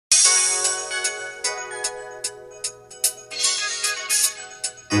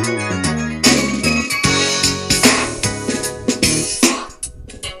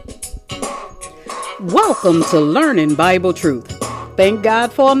Welcome to Learning Bible Truth. Thank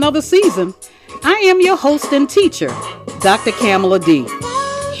God for another season. I am your host and teacher, Dr. Kamala D.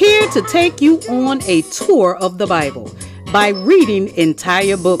 Here to take you on a tour of the Bible by reading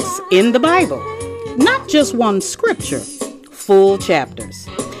entire books in the Bible. Not just one scripture, full chapters.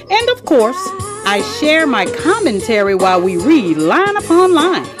 And of course, I share my commentary while we read line upon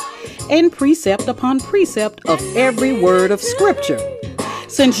line and precept upon precept of every word of scripture.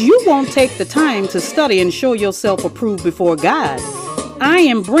 Since you won't take the time to study and show yourself approved before God, I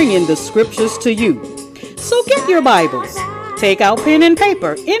am bringing the scriptures to you. So get your Bibles, take out pen and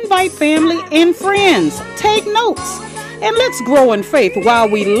paper, invite family and friends, take notes, and let's grow in faith while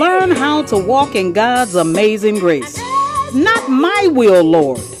we learn how to walk in God's amazing grace. Not my will,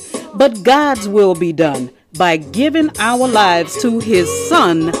 Lord, but God's will be done by giving our lives to His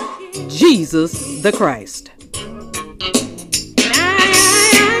Son, Jesus the Christ.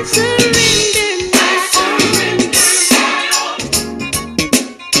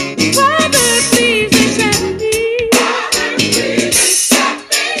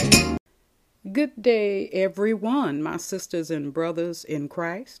 Good day, everyone, my sisters and brothers in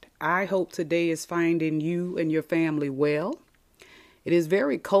Christ. I hope today is finding you and your family well. It is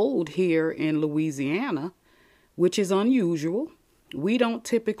very cold here in Louisiana, which is unusual. We don't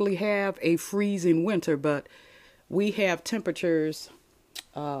typically have a freezing winter, but we have temperatures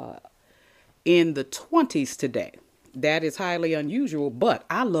in the 20s today. That is highly unusual, but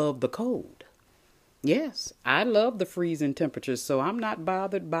I love the cold. Yes, I love the freezing temperatures, so I'm not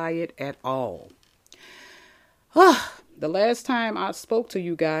bothered by it at all. The last time I spoke to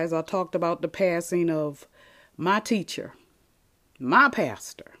you guys, I talked about the passing of my teacher, my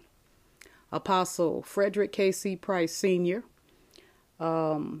pastor, Apostle Frederick K.C. Price Sr.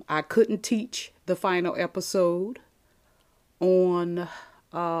 I couldn't teach the final episode on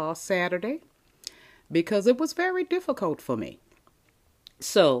Saturday because it was very difficult for me.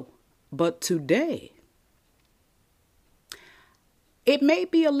 But today, it may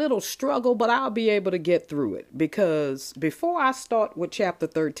be a little struggle, but I'll be able to get through it because before I start with chapter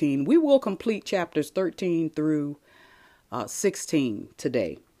 13, we will complete chapters 13 through 16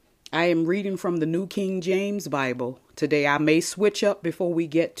 today. I am reading from the New King James Bible today. I may switch up before we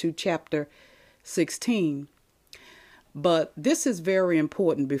get to chapter 16, but this is very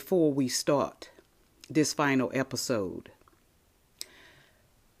important before we start this final episode.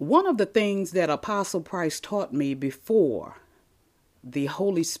 One of the things that Apostle Price taught me before the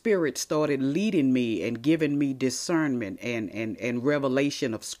Holy Spirit started leading me and giving me discernment and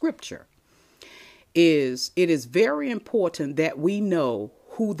revelation of Scripture is it is very important that we know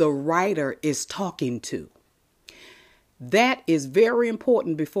who the writer is talking to. That is very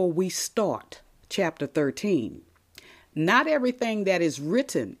important before we start chapter 13. Not everything that is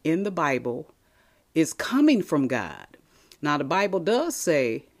written in the Bible is coming from God. Now, the Bible does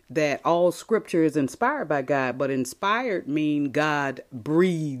say that all scripture is inspired by God, but inspired mean God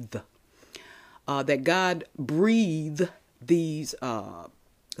breathed. That God breathed these,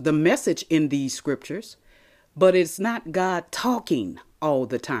 the message in these scriptures, but it's not God talking all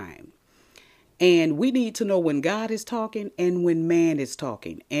the time. And we need to know when God is talking and when man is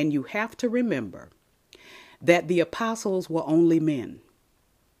talking. And you have to remember that the apostles were only men.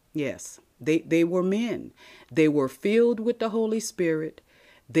 Yes, they were men. They were filled with the Holy Spirit.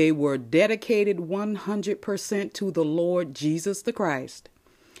 They were dedicated 100% to the Lord Jesus the Christ.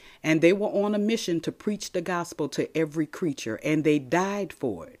 And they were on a mission to preach the gospel to every creature. And they died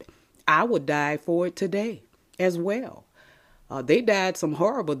for it. I would die for it today as well. They died some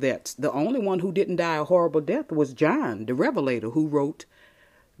horrible deaths. The only one who didn't die a horrible death was John, the Revelator, who wrote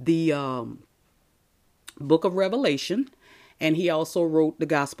the book of Revelation. And he also wrote the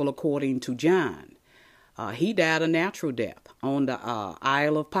gospel according to John. He died a natural death on the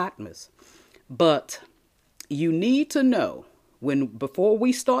Isle of Patmos. But you need to know before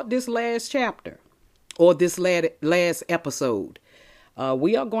we start this last chapter or this last episode,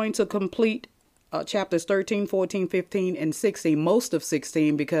 we are going to complete chapters 13, 14, 15, and 16, most of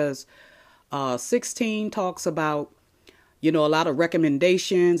 16, because 16 talks about, a lot of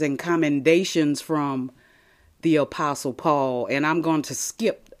recommendations and commendations from the Apostle Paul. And I'm going to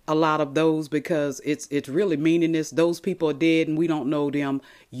skip a lot of those because it's really meaningless. Those people are dead and we don't know them.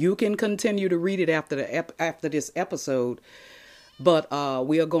 You can continue to read it after this episode, but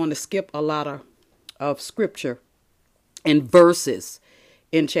we are going to skip a lot of scripture and verses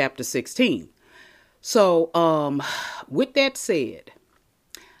in chapter 16. So with that said,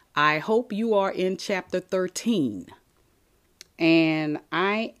 I hope you are in chapter 13 and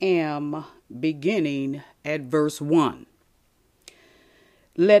I am beginning at verse 1.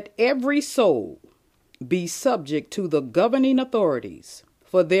 Let every soul be subject to the governing authorities,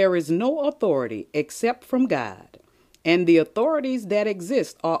 for there is no authority except from God, and the authorities that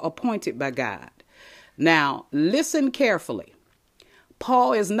exist are appointed by God. Now, listen carefully.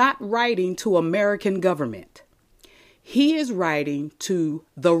 Paul is not writing to American government. He is writing to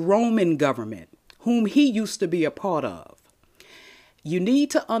the Roman government, whom he used to be a part of. You need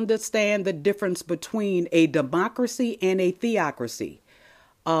to understand the difference between a democracy and a theocracy.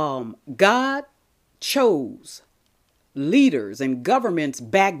 God chose leaders and governments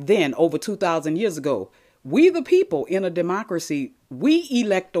back then, over 2,000 years ago. We, the people in a democracy, we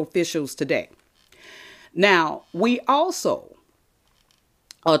elect officials today. Now, we also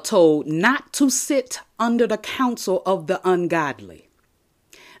are told not to sit under the counsel of the ungodly.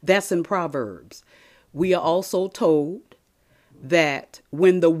 That's in Proverbs. We are also told that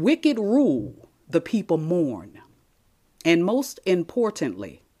when the wicked rule, the people mourn. And most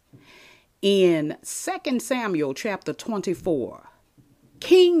importantly, in 2 Samuel chapter 24,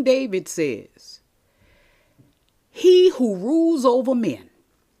 King David says, he who rules over men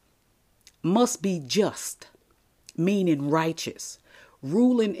must be just, meaning righteous,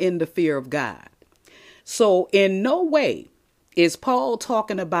 ruling in the fear of God. So in no way is Paul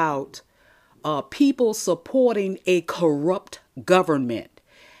talking about people supporting a corrupt government.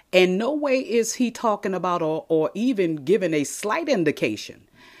 And no way is he talking about or even giving a slight indication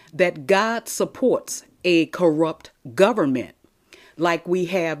that God supports a corrupt government like we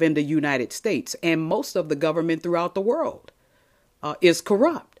have in the United States. And most of the government throughout the world is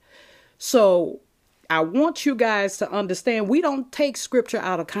corrupt. So I want you guys to understand, we don't take scripture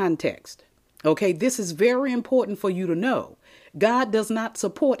out of context. Okay, this is very important for you to know. God does not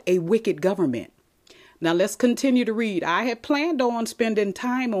support a wicked government. Now let's continue to read. I had planned on spending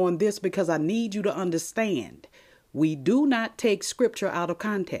time on this because I need you to understand. We do not take scripture out of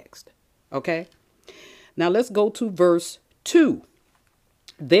context. Okay. Now let's go to verse 2.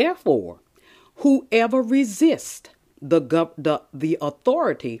 Therefore, whoever resists the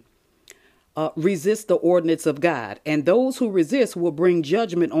authority resist the ordinance of God, and those who resist will bring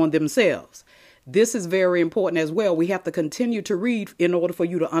judgment on themselves. This is very important as well. We have to continue to read in order for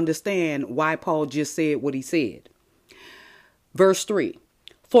you to understand why Paul just said what he said. Verse 3,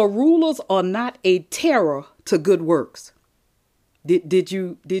 for rulers are not a terror to good works. Did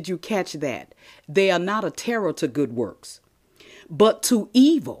you catch that? They are not a terror to good works, but to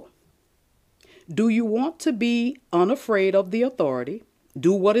evil. Do you want to be unafraid of the authority?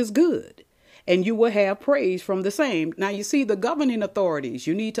 Do what is good, and you will have praise from the same. Now, you see, the governing authorities,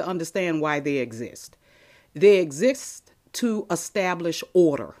 you need to understand why they exist. They exist to establish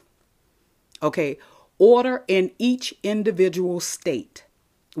order. Okay, order in each individual state,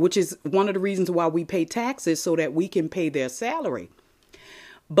 which is one of the reasons why we pay taxes, so that we can pay their salary.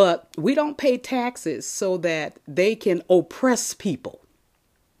 But we don't pay taxes so that they can oppress people,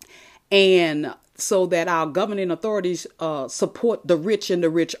 and so that our governing authorities support the rich and the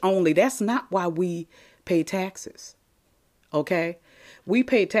rich only. That's not why we pay taxes. Okay, we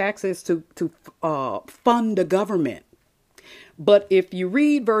pay taxes to fund the government. But if you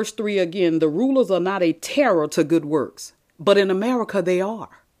read verse 3 again, the rulers are not a terror to good works, but in America they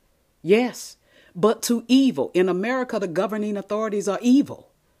are. Yes, but to evil. In America, the governing authorities are evil.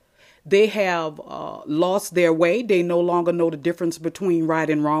 They have lost their way. They no longer know the difference between right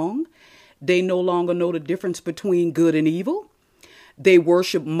and wrong. They no longer know the difference between good and evil. They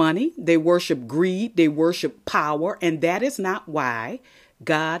worship money. They worship greed. They worship power. And that is not why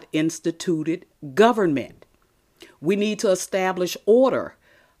God instituted government. We need to establish order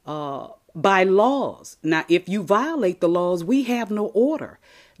by laws. Now, if you violate the laws, we have no order.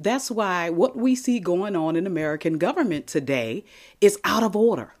 That's why what we see going on in American government today is out of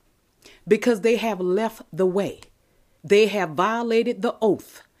order, because they have left the way. They have violated the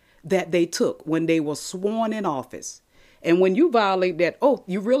oath that they took when they were sworn in office. And when you violate that oath,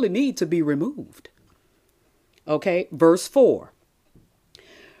 you really need to be removed. Okay, verse 4.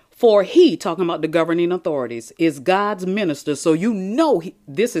 For he, talking about the governing authorities, is God's minister. So you know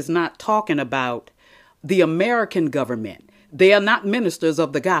this is not talking about the American government. They are not ministers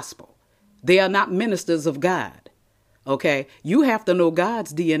of the gospel. They are not ministers of God. Okay, you have to know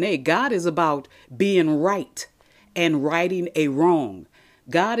God's DNA. God is about being right and righting a wrong.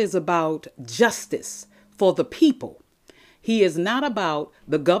 God is about justice for the people. He is not about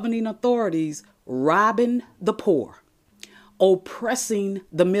the governing authorities robbing the poor, oppressing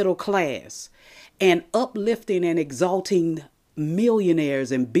the middle class, and uplifting and exalting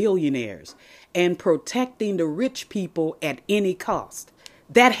millionaires and billionaires, and protecting the rich people at any cost.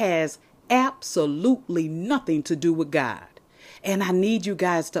 That has absolutely nothing to do with God. And I need you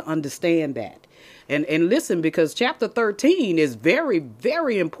guys to understand that. And listen, because chapter 13 is very,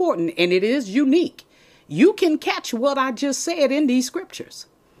 very important, and it is unique. You can catch what I just said in these scriptures.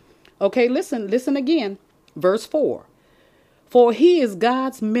 Okay, listen again. Verse 4. For he is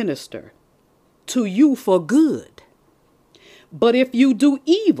God's minister to you for good. But if you do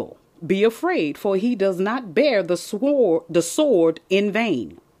evil, be afraid, for he does not bear the sword in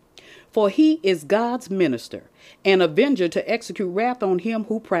vain. For he is God's minister, an avenger to execute wrath on him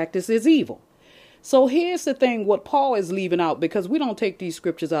who practices evil. So here's the thing, what Paul is leaving out, because we don't take these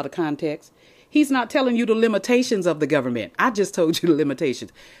scriptures out of context. He's not telling you the limitations of the government. I just told you the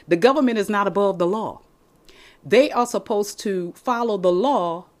limitations. The government is not above the law. They are supposed to follow the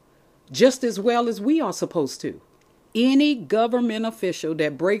law just as well as we are supposed to. Any government official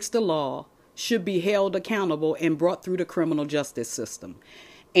that breaks the law should be held accountable and brought through the criminal justice system.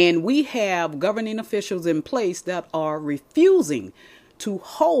 And we have governing officials in place that are refusing to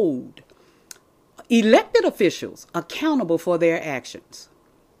hold elected officials accountable for their actions.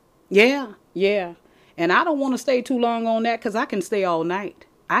 Yeah. And I don't want to stay too long on that because I can stay all night.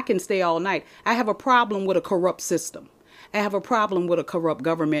 I have a problem with a corrupt system. I have a problem with a corrupt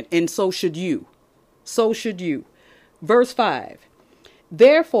government, and so should you. Verse 5.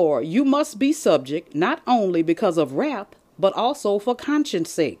 Therefore, you must be subject, not only because of wrath, but also for conscience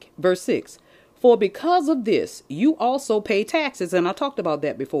sake. Verse 6. For because of this, you also pay taxes. And I talked about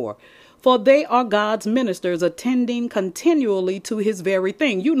that before. For they are God's ministers, attending continually to his very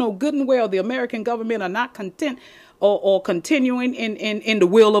thing. You know good and well the American government are not content or continuing in the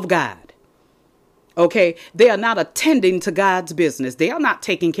will of God. Okay, they are not attending to God's business. They are not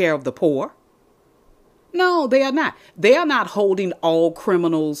taking care of the poor. No, they are not. They are not holding all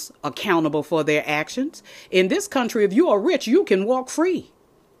criminals accountable for their actions. In this country, if you are rich, you can walk free.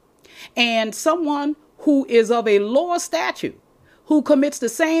 And someone who is of a lower stature, who commits the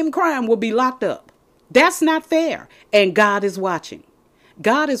same crime, will be locked up. That's not fair. And God is watching.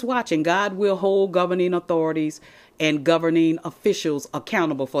 God is watching. God will hold governing authorities and governing officials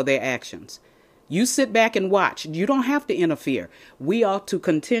accountable for their actions. You sit back and watch. You don't have to interfere. We are to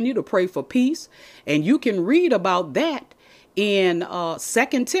continue to pray for peace. And you can read about that in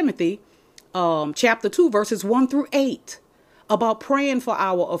 2 Timothy chapter 2, verses 1 through 8, about praying for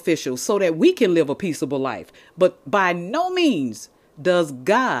our officials so that we can live a peaceable life. But by no means does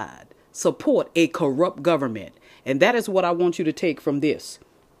God support a corrupt government. And that is what I want you to take from this.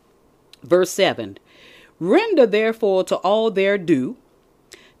 Verse 7. Render therefore to all their due,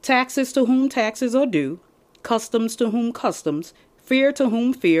 taxes to whom taxes are due, customs to whom customs, fear to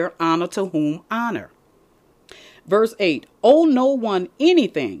whom fear, honor to whom honor. Verse 8. Owe no one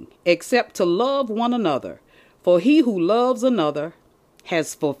anything except to love one another, for he who loves another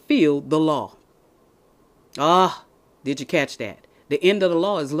has fulfilled the law. Did you catch that? The end of the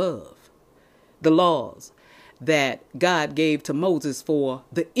law is love. The laws that God gave to Moses for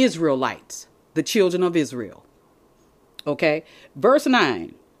the Israelites, the children of Israel. Okay. Verse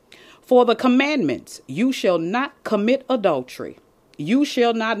 9. For the commandments, you shall not commit adultery. You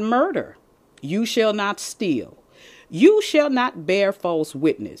shall not murder. You shall not steal. You shall not bear false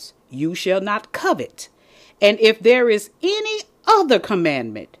witness. You shall not covet. And if there is any other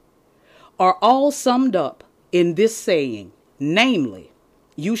commandment, are all summed up in this saying, namely,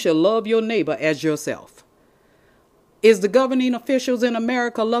 you shall love your neighbor as yourself. Is the governing officials in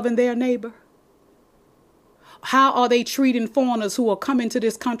America loving their neighbor? How are they treating foreigners who are coming to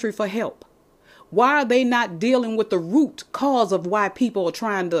this country for help? Why are they not dealing with the root cause of why people are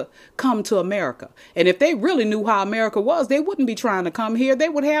trying to come to America? And if they really knew how America was, they wouldn't be trying to come here. They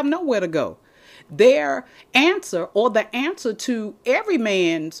would have nowhere to go. Their answer, or the answer to every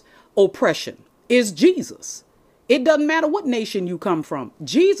man's oppression, is Jesus. It doesn't matter what nation you come from.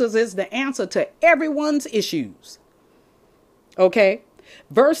 Jesus is the answer to everyone's issues. Okay.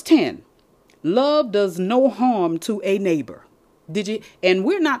 Verse 10. Love does no harm to a neighbor. And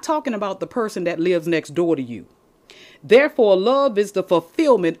we're not talking about the person that lives next door to you. Therefore, love is the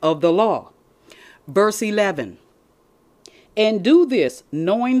fulfillment of the law. Verse 11. And do this,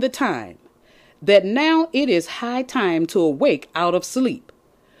 knowing the time, that now it is high time to awake out of sleep.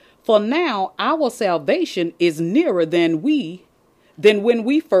 For now our salvation is nearer than when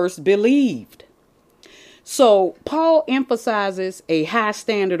we first believed. So Paul emphasizes a high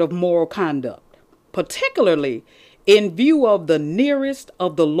standard of moral conduct, particularly in view of the nearest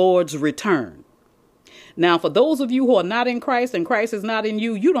of the Lord's return. Now, for those of you who are not in Christ and Christ is not in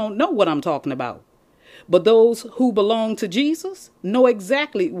you, you don't know what I'm talking about. But those who belong to Jesus know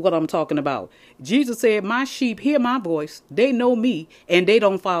exactly what I'm talking about. Jesus said, my sheep hear my voice. They know me and they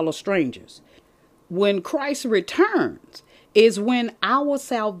don't follow strangers. When Christ returns is when our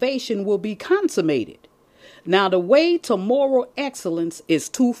salvation will be consummated. Now, the way to moral excellence is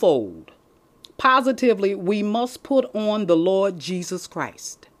twofold. Positively, we must put on the Lord Jesus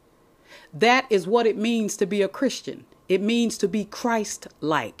Christ. That is what it means to be a Christian. It means to be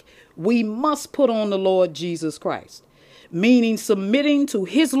Christ-like. We must put on the Lord Jesus Christ, meaning submitting to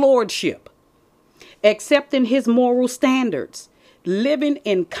his lordship, accepting his moral standards, living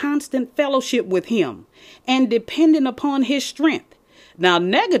in constant fellowship with him, and depending upon his strength. Now,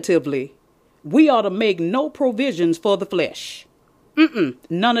 negatively, we ought to make no provisions for the flesh.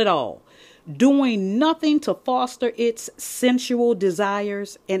 None at all. Doing nothing to foster its sensual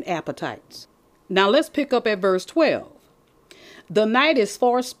desires and appetites. Now let's pick up at verse 12. The night is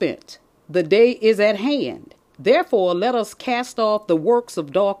far spent. The day is at hand. Therefore, let us cast off the works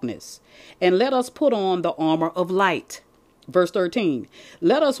of darkness and let us put on the armor of light. Verse 13.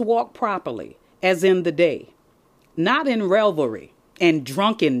 Let us walk properly as in the day, not in revelry and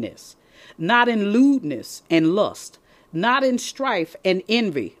drunkenness, not in lewdness and lust, not in strife and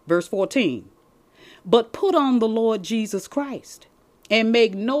envy. Verse 14. But put on the Lord Jesus Christ and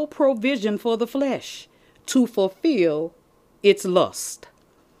make no provision for the flesh to fulfill its lust.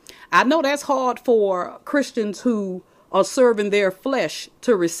 I know that's hard for Christians who are serving their flesh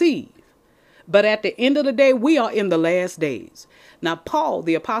to receive. But at the end of the day, we are in the last days. Now, Paul,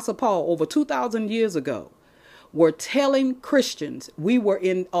 the Apostle Paul, over 2,000 years ago, were telling Christians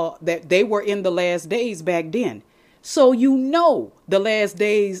that they were in the last days back then. So you know the last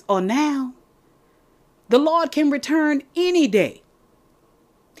days are now. The Lord can return any day.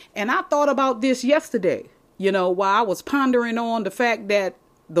 And I thought about this yesterday, while I was pondering on the fact that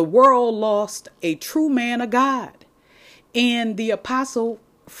the world lost a true man of God in the Apostle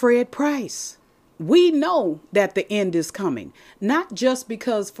Fred Price. We know that the end is coming, not just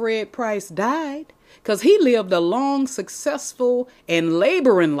because Fred Price died, because he lived a long, successful, and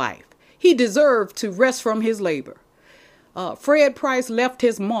laboring life. He deserved to rest from his labor. Fred Price left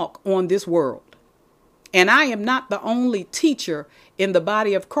his mark on this world. And I am not the only teacher in the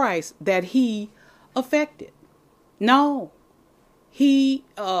body of Christ that he affected. No, he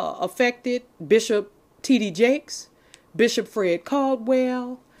affected Bishop T.D. Jakes, Bishop Fred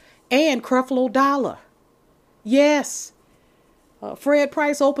Caldwell, and Creflo Dollar. Yes, Fred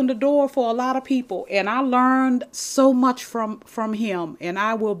Price opened the door for a lot of people, and I learned so much from him, and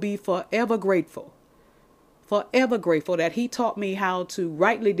I will be forever grateful that he taught me how to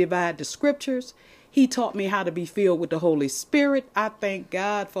rightly divide the scriptures. He taught me how to be filled with the Holy Spirit. I thank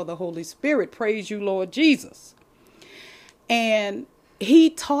God for the Holy Spirit. Praise you, Lord Jesus. And he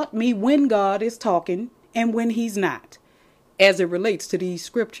taught me when God is talking and when he's not, as it relates to these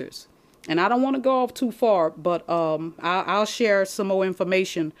scriptures. And I don't want to go off too far, but I'll share some more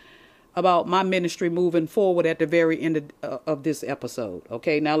information about my ministry moving forward at the very end of this episode.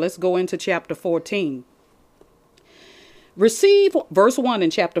 Okay, now let's go into chapter 14. Verse 1 in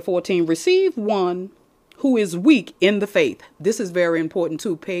chapter 14, receive one who is weak in the faith. This is very important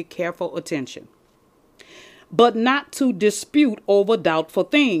too. Pay careful attention. But not to dispute over doubtful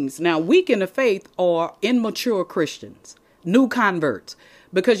things. Now, weak in the faith are immature Christians, new converts.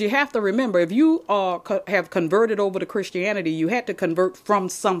 Because you have to remember, if you have converted over to Christianity, you had to convert from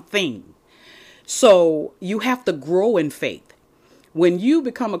something. So you have to grow in faith. When you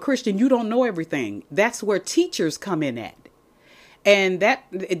become a Christian, you don't know everything. That's where teachers come in at. And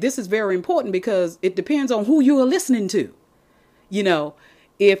this is very important because it depends on who you are listening to.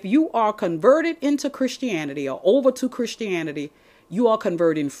 If you are converted into Christianity or over to Christianity, you are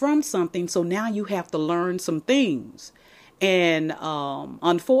converting from something. So now you have to learn some things. And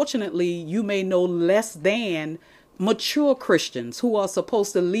unfortunately, you may know less than mature Christians who are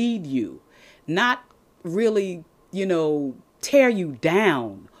supposed to lead you, not really, tear you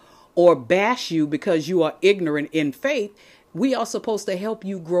down or bash you because you are ignorant in faith. We are supposed to help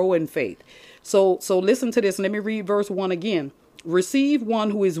you grow in faith. So listen to this. Let me read verse 1 again. Receive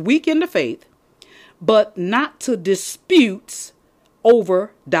one who is weak in the faith, but not to disputes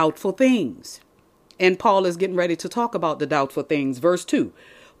over doubtful things. And Paul is getting ready to talk about the doubtful things. Verse 2.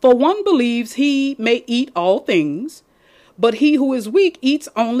 For one believes he may eat all things, but he who is weak eats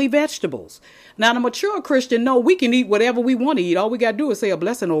only vegetables. Now, the mature Christian, no, we can eat whatever we want to eat. All we got to do is say a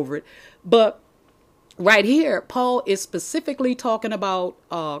blessing over it. But right here, Paul is specifically talking about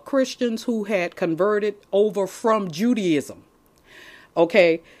Christians who had converted over from Judaism.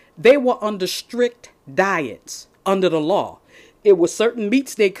 Okay, they were under strict diets under the law. It was certain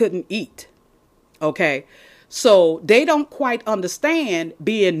meats they couldn't eat. Okay. So they don't quite understand,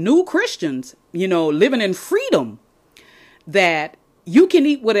 being new Christians, living in freedom, that you can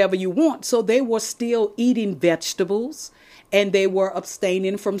eat whatever you want. So they were still eating vegetables, and they were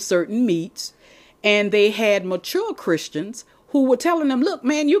abstaining from certain meats. And they had mature Christians who were telling them, look,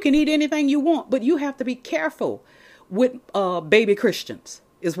 man, you can eat anything you want, but you have to be careful with baby Christians,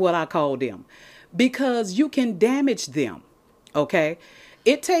 is what I call them, because you can damage them. Okay.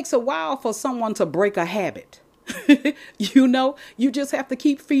 It takes a while for someone to break a habit. You just have to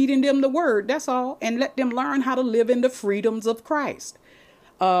keep feeding them the word. That's all. And let them learn how to live in the freedoms of Christ.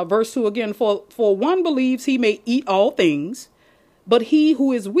 Verse 2 again, for one believes he may eat all things, but he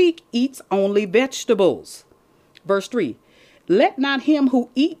who is weak eats only vegetables. Verse 3, let not him who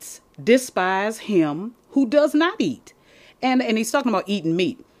eats despise him who does not eat. And he's talking about eating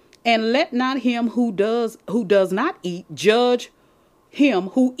meat. And let not him who does not eat judge him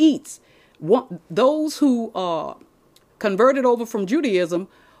who eats. Those who converted over from Judaism,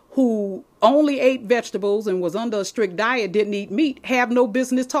 who only ate vegetables and was under a strict diet, didn't eat meat, have no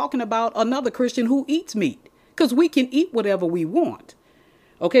business talking about another Christian who eats meat, because we can eat whatever we want.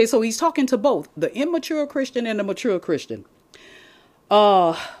 Okay, so he's talking to both the immature Christian and the mature Christian.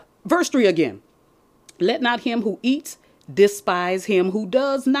 Verse 3 again, let not him who eats despise him who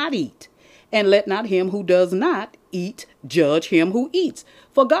does not eat, and let not him who does not eat judge him who eats,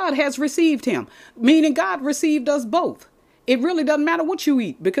 for God has received him. Meaning God received us both. It really doesn't matter what you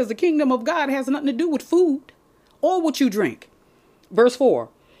eat, because the kingdom of God has nothing to do with food or what you drink. Verse 4,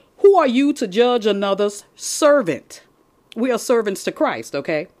 who are you to judge another's servant? We are servants to Christ,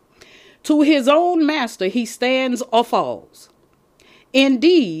 okay? To his own master he stands or falls.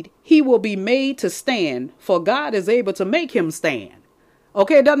 Indeed, he will be made to stand, for God is able to make him stand.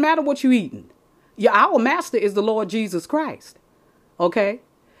 Okay, it doesn't matter what you're eating. Our master is the Lord Jesus Christ. Okay,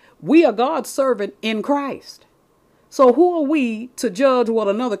 we are God's servant in Christ. So who are we to judge what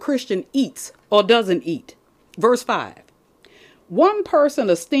another Christian eats or doesn't eat? Verse 5, one person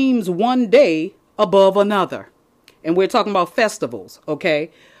esteems one day above another. And we're talking about festivals.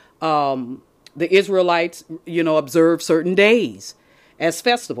 Okay, the Israelites, observe certain days as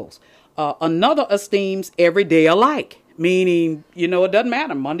festivals. Another esteems every day alike, meaning, it doesn't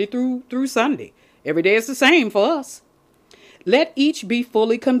matter, Monday through Sunday. Every day is the same for us. Let each be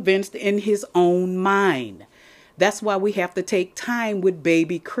fully convinced in his own mind. That's why we have to take time with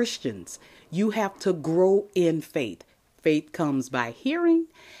baby Christians. You have to grow in faith. Faith comes by hearing,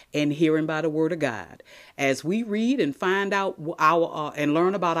 and hearing by the word of God. As we read and find out and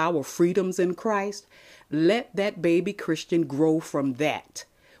learn about our freedoms in Christ, let that baby Christian grow from that.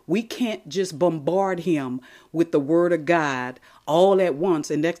 We can't just bombard him with the word of God all at once.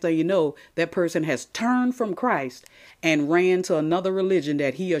 And next thing you know, that person has turned from Christ and ran to another religion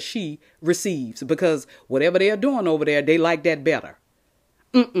that he or she receives, because whatever they're doing over there, they like that better.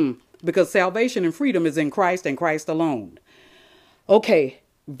 Because salvation and freedom is in Christ and Christ alone. Okay,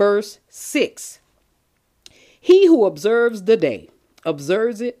 verse 6. He who observes the day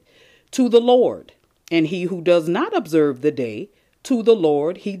observes it to the Lord, and he who does not observe the day to the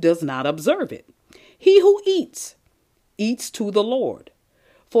Lord, he does not observe it. He who eats to the Lord,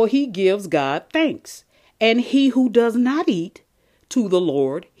 for he gives God thanks. And he who does not eat to the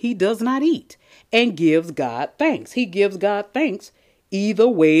Lord, he does not eat and gives God thanks. He gives God thanks either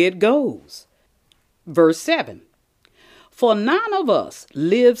way it goes. Verse 7. For none of us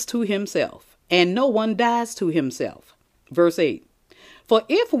lives to himself, and no one dies to himself. Verse 8. For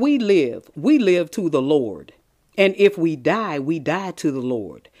if we live to the Lord. And if we die to the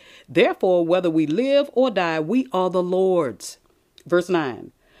Lord. Therefore, whether we live or die, we are the Lord's. Verse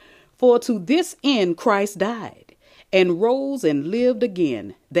 9. For to this end Christ died, and rose and lived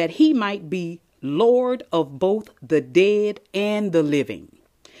again, that he might be Lord of both the dead and the living.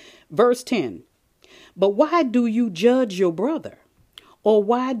 Verse 10. But why do you judge your brother? Or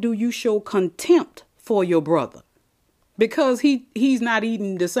why do you show contempt for your brother? Because he's not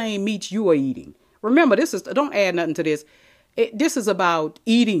eating the same meat you are eating. Remember, don't add nothing to this. This is about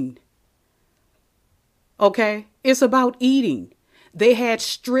eating. Okay? It's about eating. They had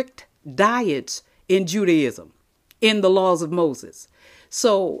strict diets in Judaism, in the laws of Moses.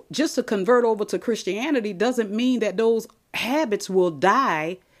 So just to convert over to Christianity doesn't mean that those habits will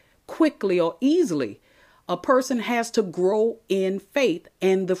die quickly or easily. A person has to grow in faith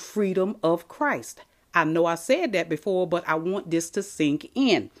and the freedom of Christ. I know I said that before, but I want this to sink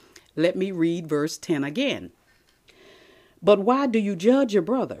in. Let me read verse 10 again. But why do you judge your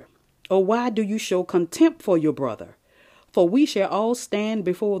brother? Or why do you show contempt for your brother? For we shall all stand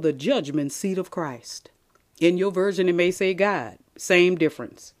before the judgment seat of Christ. In your version, it may say God. Same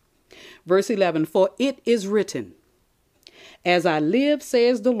difference. Verse 11, for it is written, as I live,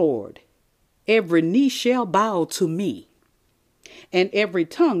 says the Lord, every knee shall bow to me, and every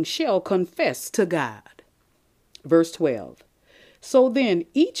tongue shall confess to God. Verse 12, so then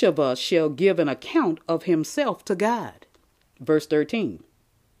each of us shall give an account of himself to God. Verse 13,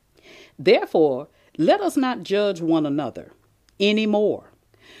 therefore, let us not judge one another any more,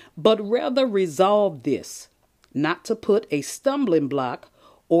 but rather resolve this, not to put a stumbling block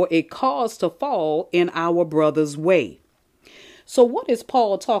or a cause to fall in our brother's way. So what is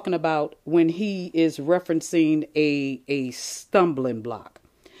Paul talking about when he is referencing a stumbling block?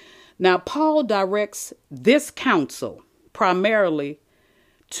 Now, Paul directs this counsel primarily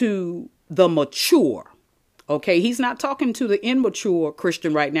to the mature. Okay, he's not talking to the immature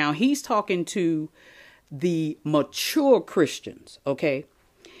Christian right now. He's talking to the mature Christians. Okay,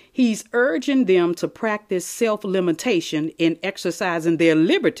 he's urging them to practice self-limitation in exercising their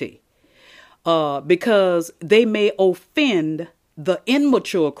liberty because they may offend the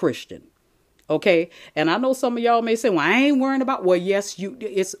immature Christian. Okay. And I know some of y'all may say, well, I ain't worrying about, well, yes,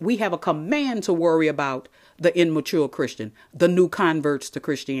 we have a command to worry about the immature Christian, the new converts to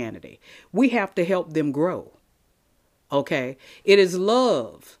Christianity. We have to help them grow. Okay. It is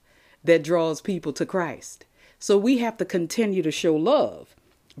love that draws people to Christ. So we have to continue to show love.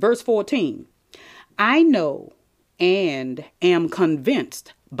 Verse 14, I know and am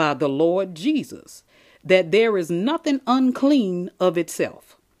convinced by the Lord Jesus that there is nothing unclean of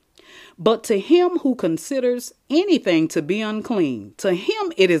itself. But to him who considers anything to be unclean, to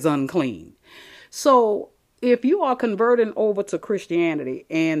him it is unclean. So if you are converting over to Christianity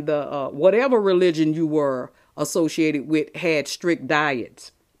and whatever religion you were associated with had strict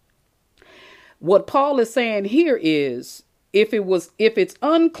diets, what Paul is saying here is if it's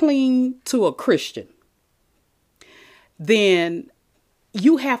unclean to a Christian, then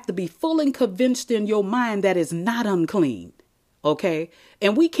you have to be fully convinced in your mind that it's not unclean. Okay.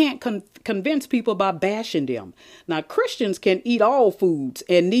 And we can't convince people by bashing them. Now, Christians can eat all foods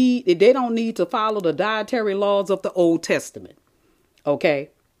and they don't need to follow the dietary laws of the Old Testament. Okay.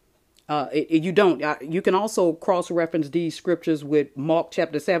 You can also cross-reference these scriptures with Mark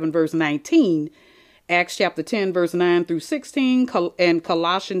chapter 7, verse 19, Acts chapter 10, verse 9 through 16, and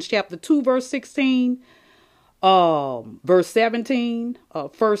Colossians chapter 2, verse 16. Verse 17,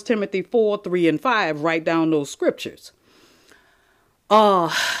 1 Timothy 4, 3 and 5, write down those scriptures.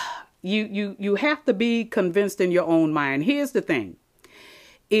 You have to be convinced in your own mind. Here's the thing.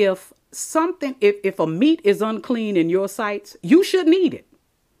 If a meat is unclean in your sights, you shouldn't eat it.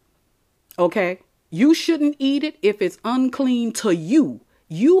 Okay. You shouldn't eat it if it's unclean to you.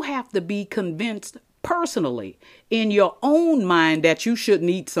 You have to be convinced personally in your own mind that you shouldn't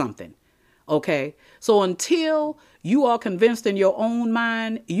eat something. Okay. So until you are convinced in your own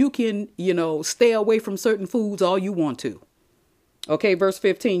mind, you can, stay away from certain foods all you want to. Okay. Verse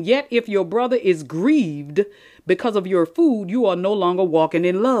 15, yet if your brother is grieved because of your food, you are no longer walking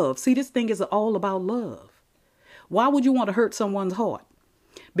in love. See, this thing is all about love. Why would you want to hurt someone's heart?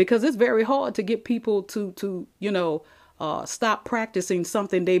 Because it's very hard to get people to stop practicing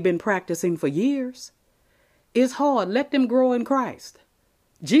something they've been practicing for years. It's hard. Let them grow in Christ.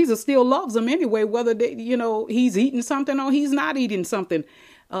 Jesus still loves them anyway, whether he's eating something or he's not eating something.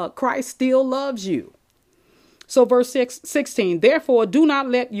 Christ still loves you. So verse 16, therefore do not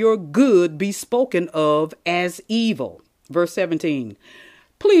let your good be spoken of as evil. Verse 17,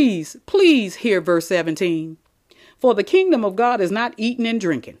 please hear verse 17. For the kingdom of God is not eating and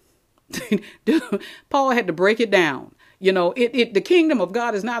drinking. Paul had to break it down. The kingdom of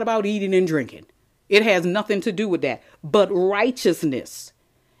God is not about eating and drinking. It has nothing to do with that, but righteousness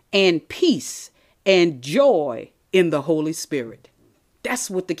and peace and joy in the Holy Spirit. That's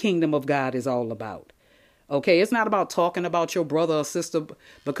what the kingdom of God is all about. Okay, it's not about talking about your brother or sister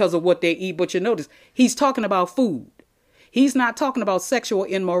because of what they eat, but you notice he's talking about food. He's not talking about sexual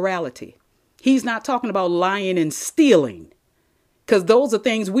immorality. He's not talking about lying and stealing, because those are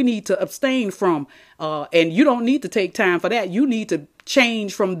things we need to abstain from. And you don't need to take time for that. You need to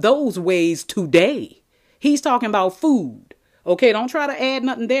change from those ways today. He's talking about food. Okay, don't try to add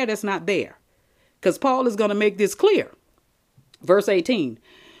nothing there that's not there, because Paul is going to make this clear. Verse 18,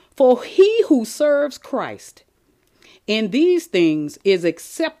 for he who serves Christ in these things is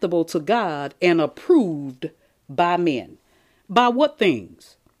acceptable to God and approved by men. By what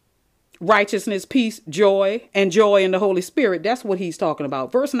things? Righteousness, peace, joy, and joy in the Holy Spirit. That's what he's talking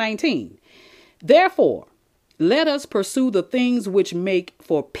about. Verse 19. Therefore, let us pursue the things which make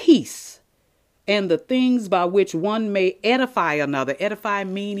for peace and the things by which one may edify another. Edify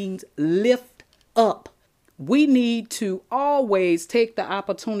meaning lift up. we need to always take the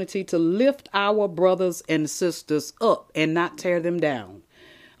opportunity to lift our brothers and sisters up and not tear them down.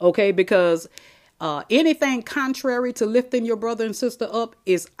 Okay, because anything contrary to lifting your brother and sister up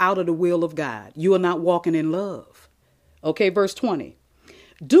is out of the will of God. You are not walking in love. Okay, verse 20.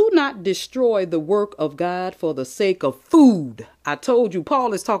 Do not destroy the work of God for the sake of food. I told you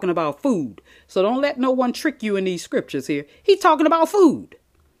Paul is talking about food. So don't let no one trick you in these scriptures here. He's talking about food.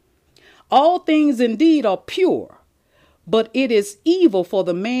 All things indeed are pure, but it is evil for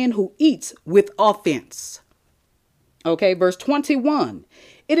the man who eats with offense. Okay, verse 21.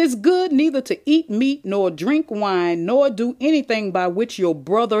 It is good neither to eat meat nor drink wine nor do anything by which your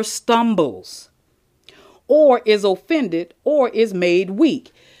brother stumbles or is offended or is made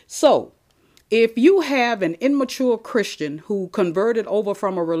weak. So if you have an immature Christian who converted over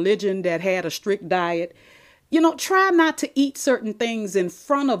from a religion that had a strict diet, try not to eat certain things in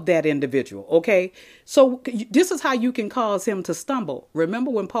front of that individual. Okay. So this is how you can cause him to stumble.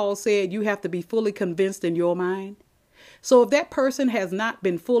 Remember when Paul said you have to be fully convinced in your mind? So if that person has not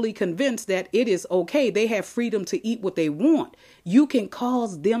been fully convinced that it is okay, they have freedom to eat what they want, you can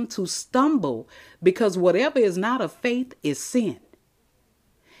cause them to stumble because whatever is not of faith is sin.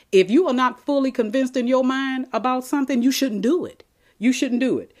 If you are not fully convinced in your mind about something, you shouldn't do it. You shouldn't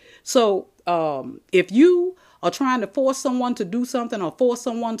do it. So if you are trying to force someone to do something or force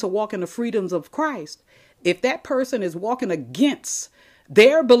someone to walk in the freedoms of Christ, if that person is walking against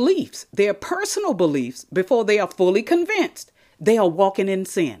their beliefs, their personal beliefs, before they are fully convinced, they are walking in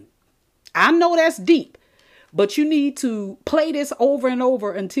sin. I know that's deep, but you need to play this over and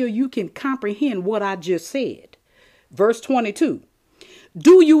over until you can comprehend what I just said. Verse 22.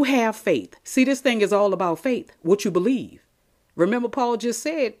 Do you have faith? See, this thing is all about faith, what you believe. Remember, Paul just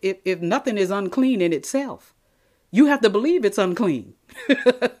said, if nothing is unclean in itself, you have to believe it's unclean.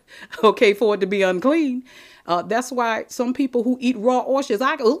 Okay, for it to be unclean. That's why some people who eat raw oysters,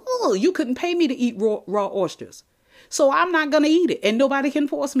 you couldn't pay me to eat raw oysters. So I'm not going to eat it and nobody can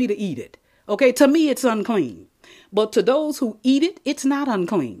force me to eat it. Okay, to me, it's unclean. But to those who eat it, it's not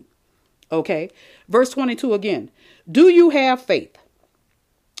unclean. Okay, verse 22 again. Do you have faith?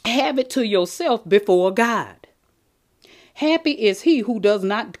 Have it to yourself before God. Happy is he who does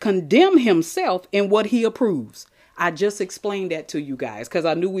not condemn himself in what he approves. I just explained that to you guys because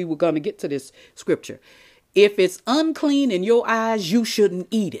I knew we were going to get to this scripture. If it's unclean in your eyes, you shouldn't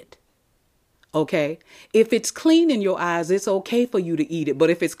eat it. Okay. If it's clean in your eyes, it's okay for you to eat it. But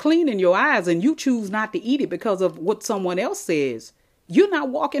if it's clean in your eyes and you choose not to eat it because of what someone else says, you're not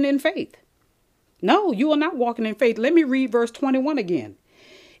walking in faith. No, you are not walking in faith. Let me read verse 21 again.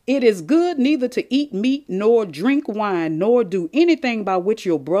 It is good neither to eat meat nor drink wine, nor do anything by which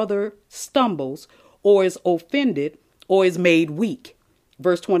your brother stumbles or is offended or is made weak.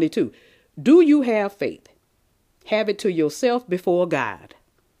 Verse 22. Do you have faith? Have it to yourself before God.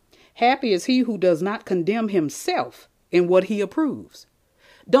 Happy is he who does not condemn himself in what he approves.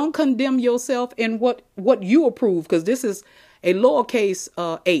 Don't condemn yourself in what you approve, because this is a lowercase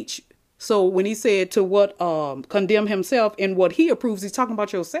h. So when he said to what condemn himself in what he approves, he's talking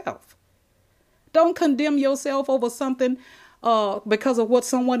about yourself. Don't condemn yourself over something because of what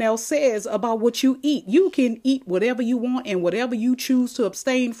someone else says about what you eat. You can eat whatever you want, and whatever you choose to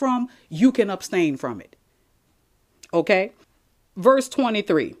abstain from, you can abstain from it. Okay. Verse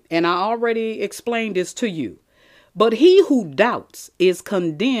 23. And I already explained this to you. But he who doubts is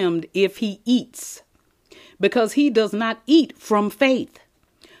condemned if he eats, because he does not eat from faith.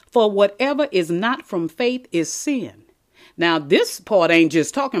 For whatever is not from faith is sin. Now, this part ain't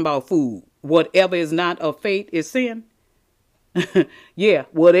just talking about food. Whatever is not of faith is sin. Yeah,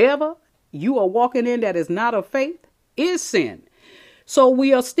 whatever you are walking in that is not of faith is sin. So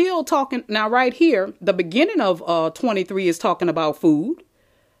we are still talking now right here. The beginning of 23 is talking about food,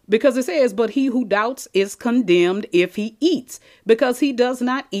 because it says, but he who doubts is condemned if he eats, because he does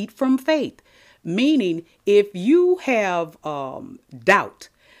not eat from faith. Meaning, if you have doubt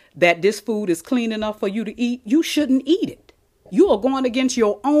that this food is clean enough for you to eat, you shouldn't eat it. You are going against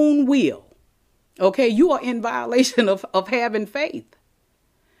your own will. Okay, you are in violation of having faith.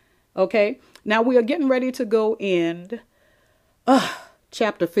 Okay, now we are getting ready to go in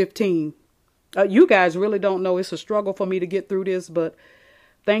chapter 15. You guys really don't know. It's a struggle for me to get through this, but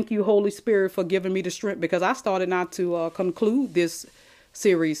thank you, Holy Spirit, for giving me the strength, because I started not to conclude this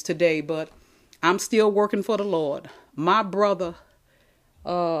series today, but I'm still working for the Lord. My brother,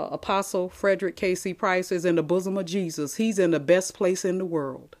 Apostle Frederick K.C. Price, is in the bosom of Jesus. He's in the best place in the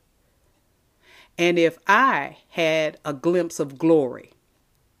world. And if I had a glimpse of glory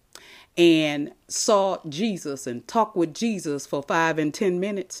and saw Jesus and talked with Jesus for 5 and 10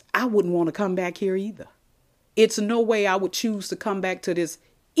 minutes, I wouldn't want to come back here either. It's no way I would choose to come back to this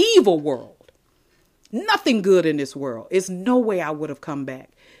evil world. Nothing good in this world. It's no way I would have come back.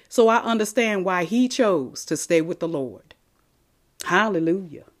 So I understand why he chose to stay with the Lord.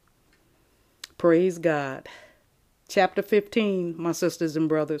 Hallelujah. Praise God. Chapter 15, my sisters and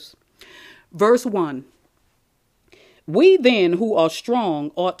brothers. Verse 1. We then who are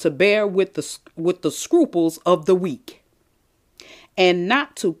strong ought to bear with the scruples of the weak, and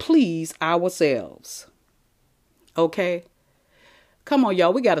not to please ourselves. Okay? Come on,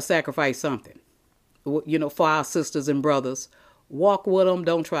 y'all. We got to sacrifice something, for our sisters and brothers. Walk with them.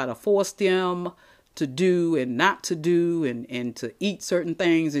 Don't try to force them to do and not to do, and to eat certain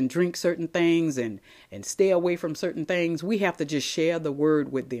things and drink certain things and stay away from certain things. We have to just share the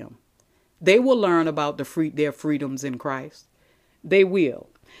word with them. They will learn about their freedoms in Christ. They will.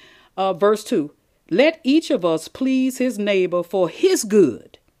 Verse 2. Let each of us please his neighbor for his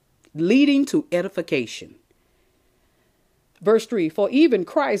good, leading to edification. Verse 3. For even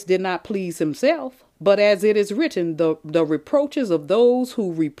Christ did not please himself, but as it is written, the reproaches of those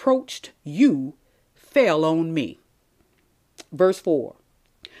who reproached you fell on me. Verse 4.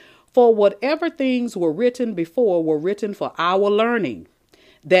 For whatever things were written before were written for our learning,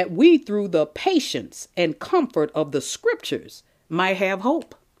 that we through the patience and comfort of the scriptures might have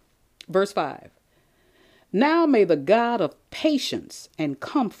hope. Verse 5. Now may the God of patience and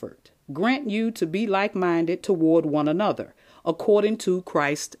comfort grant you to be like-minded toward one another, according to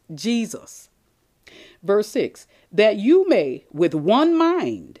Christ Jesus. Verse 6. That you may with one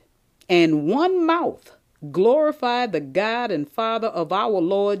mind and one mouth glorify the God and Father of our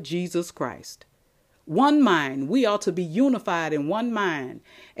Lord Jesus Christ. One mind. We ought to be unified in one mind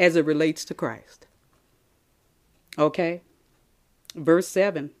as it relates to Christ. Okay. Verse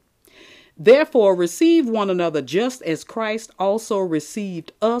 7. Therefore receive one another just as Christ also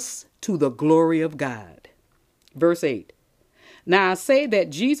received us to the glory of God. Verse 8. Now I say that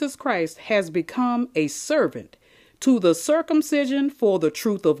Jesus Christ has become a servant to the circumcision for the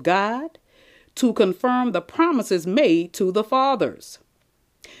truth of God, to confirm the promises made to the fathers.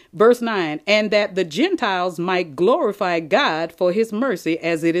 Verse 9, and that the Gentiles might glorify God for his mercy,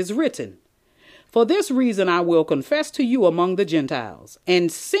 as it is written. For this reason I will confess to you among the Gentiles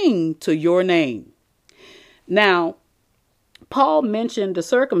and sing to your name. Now, Paul mentioned the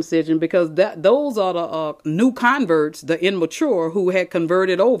circumcision because those are the new converts, the immature who had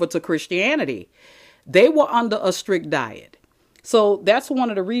converted over to Christianity. They were under a strict diet. So that's one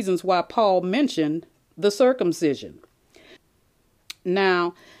of the reasons why Paul mentioned the circumcision.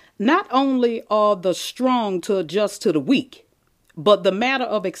 Now, not only are the strong to adjust to the weak, but the matter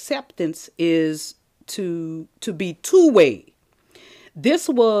of acceptance is to be two-way. This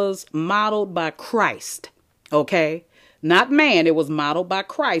was modeled by Christ, okay? Not man, it was modeled by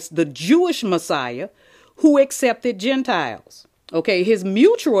Christ, the Jewish Messiah who accepted Gentiles. Okay, his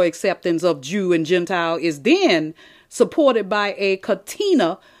mutual acceptance of Jew and Gentile is then supported by a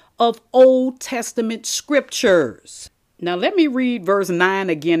catena of Old Testament scriptures. Now, let me read verse 9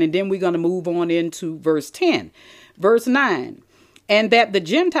 again, and then we're going to move on into verse 10. Verse 9, and that the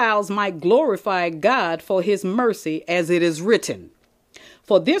Gentiles might glorify God for his mercy, as it is written.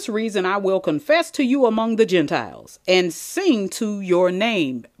 For this reason I will confess to you among the Gentiles and sing to your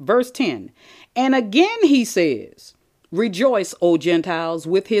name. Verse 10, and again he says, rejoice, O Gentiles,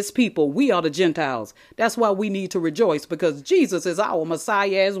 with his people. We are the Gentiles. That's why we need to rejoice, because Jesus is our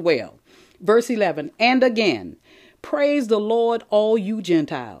Messiah as well. Verse 11, and again, praise the Lord, all you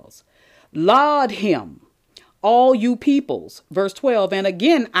Gentiles. Laud him, all you peoples. Verse 12, and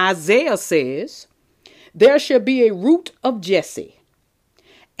again Isaiah says, there shall be a root of Jesse.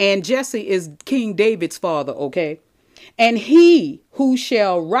 And Jesse is King David's father, okay? And he who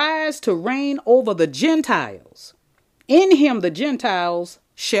shall rise to reign over the Gentiles. In him the Gentiles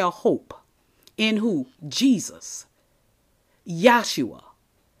shall hope. In who? Jesus. Yahshua.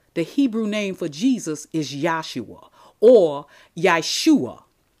 The Hebrew name for Jesus is Yahshua or Yeshua.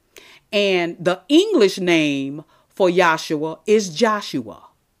 And the English name for Yahshua is Joshua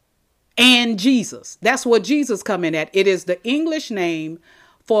and Jesus. That's what Jesus come in at. It is the English name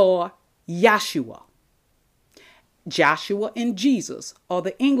for Yahshua. Joshua and Jesus are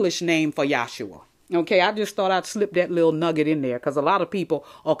the English name for Yahshua. Okay, I just thought I'd slip that little nugget in there because a lot of people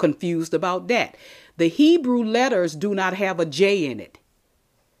are confused about that. The Hebrew letters do not have a J in it.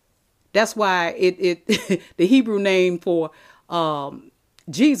 That's why the Hebrew name for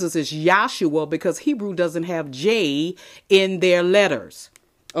Jesus is Yahshua, because Hebrew doesn't have J in their letters.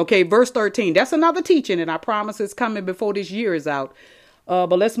 Okay, verse 13. That's another teaching, and I promise it's coming before this year is out.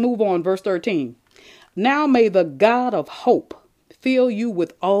 But let's move on. Verse 13. Now may the God of hope fill you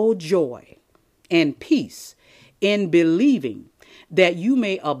with all joy and peace in believing, that you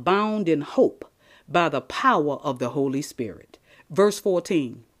may abound in hope by the power of the Holy Spirit. Verse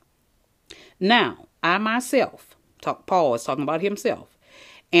 14. Now, I myself, Paul is talking about himself,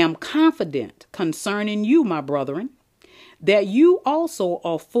 am confident concerning you, my brethren, that you also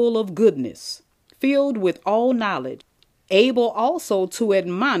are full of goodness, filled with all knowledge, able also to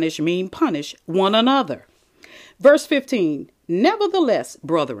admonish, punish one another. Verse 15. Nevertheless,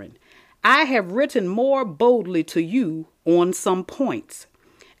 brethren, I have written more boldly to you on some points,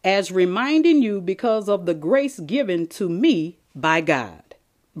 as reminding you because of the grace given to me by God.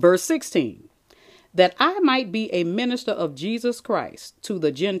 Verse 16. That I might be a minister of Jesus Christ to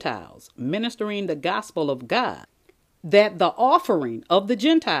the Gentiles, ministering the gospel of God, that the offering of the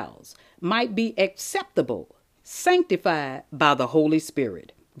Gentiles might be acceptable, sanctified by the Holy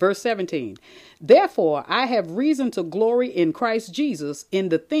Spirit. Verse 17. Therefore, I have reason to glory in Christ Jesus in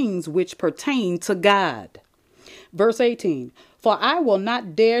the things which pertain to God. Verse 18. For I will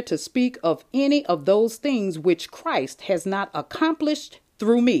not dare to speak of any of those things which Christ has not accomplished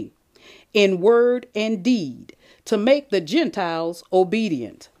through me, in word and deed, to make the Gentiles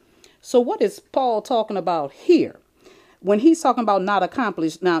obedient. So what is Paul talking about here? When he's talking about not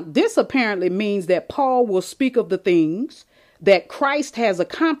accomplished, now this apparently means that Paul will speak of the things that Christ has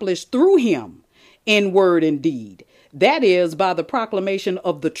accomplished through him in word and deed. That is, by the proclamation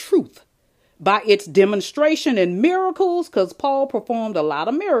of the truth, by its demonstration and miracles, because Paul performed a lot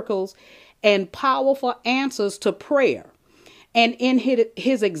of miracles, and powerful answers to prayer, and in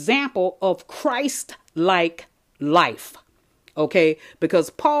his example of Christ-like life. Okay, because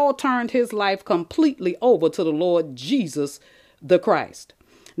Paul turned his life completely over to the Lord Jesus the Christ.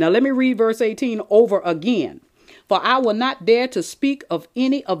 Now let me read verse 18 over again. For I will not dare to speak of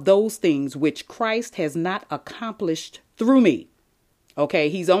any of those things which Christ has not accomplished through me. Okay,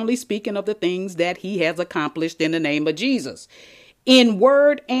 he's only speaking of the things that he has accomplished in the name of Jesus, in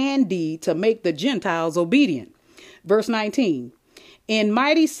word and deed, to make the Gentiles obedient. Verse 19. In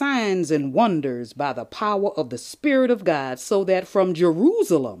mighty signs and wonders by the power of the Spirit of God, so that from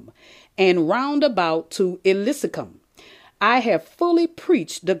Jerusalem and round about to Elysium, I have fully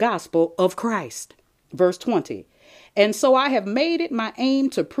preached the gospel of Christ. Verse 20. And so I have made it my aim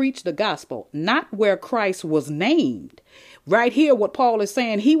to preach the gospel, not where Christ was named. Right here, what Paul is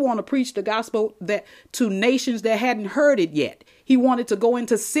saying, he wanted to preach the gospel that to nations that hadn't heard it yet. He wanted to go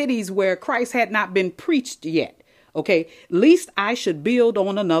into cities where Christ had not been preached yet. Okay, least I should build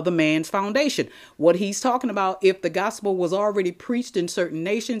on another man's foundation. What he's talking about, if the gospel was already preached in certain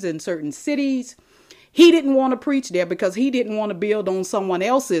nations, in certain cities, he didn't want to preach there because he didn't want to build on someone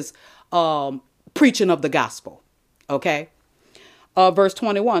else's preaching of the gospel. Okay, verse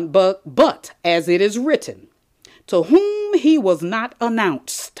 21, but as it is written, to whom he was not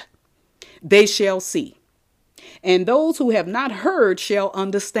announced, they shall see. And those who have not heard shall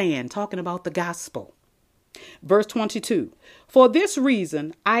understand. Talking about the gospel. Verse 22, for this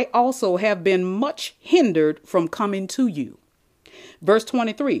reason, I also have been much hindered from coming to you. Verse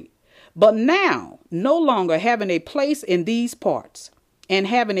 23, but now no longer having a place in these parts, and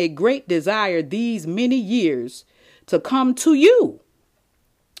having a great desire these many years to come to you.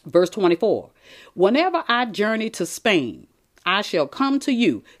 Verse 24, whenever I journey to Spain, I shall come to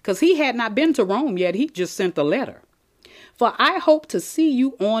you, because he had not been to Rome yet. He just sent the letter. For I hope to see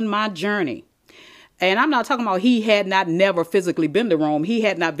you on my journey. And I'm not talking about he had not never physically been to Rome. He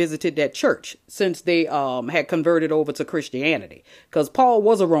had not visited that church since they had converted over to Christianity, because Paul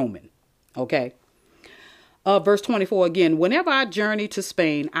was a Roman. Okay. Verse 24 again, whenever I journey to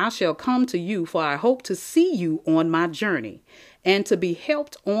Spain, I shall come to you, for I hope to see you on my journey, and to be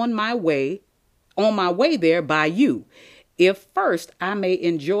helped on my way there by you, if first I may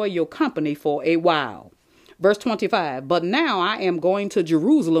enjoy your company for a while. Verse 25, but now I am going to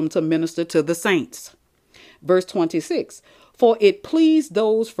Jerusalem to minister to the saints. Verse 26, for it pleased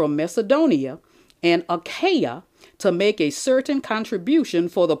those from Macedonia and Achaia to make a certain contribution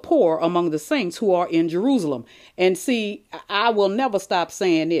for the poor among the saints who are in Jerusalem. And see, I will never stop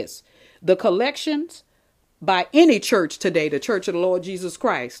saying this. The collections by any church today, the Church of the Lord Jesus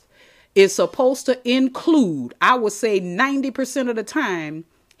Christ, is supposed to include, I would say 90% of the time,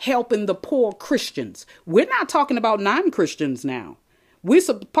 helping the poor Christians. We're not talking about non-Christians now.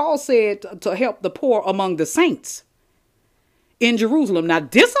 Paul said to help the poor among the saints in Jerusalem. Now,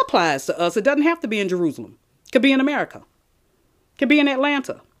 this applies to us. It doesn't have to be in Jerusalem. It could be in America. It can be in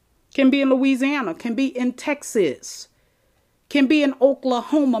Atlanta. It can be in Louisiana. It can be in Texas. It can be in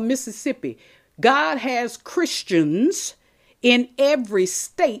Oklahoma, Mississippi. God has Christians in every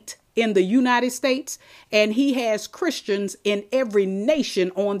state in the United States, and he has Christians in every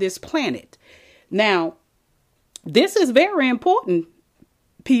nation on this planet. Now, This is very important,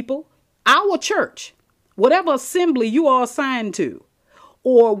 people. Our church, whatever assembly you are assigned to,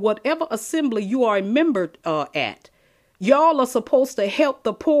 or whatever assembly you are a member at, y'all are supposed to help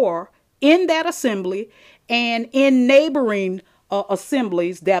the poor in that assembly and in neighboring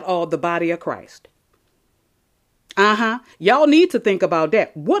assemblies that are the body of Christ. Y'all need to think about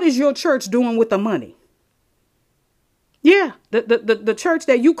that. What is your church doing with the money? Yeah, the church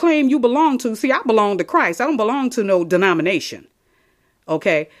that you claim you belong to. See, I belong to Christ. I don't belong to no denomination.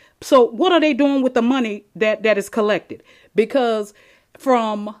 Okay, so what are they doing with the money that is collected? Because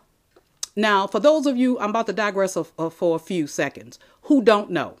now, for those of you, I'm about to digress for a few seconds, who don't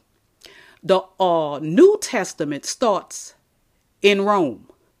know, the New Testament starts in Rome,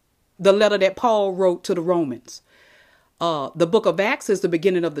 the letter that Paul wrote to the Romans. The book of Acts is the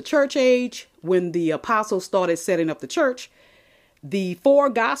beginning of the church age. When the apostles started setting up the church, the four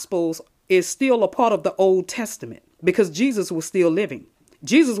gospels is still a part of the Old Testament because Jesus was still living.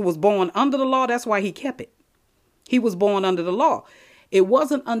 Jesus was born under the law. That's why he kept it. He was born under the law. It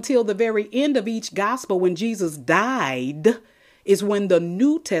wasn't until the very end of each gospel when Jesus died is when the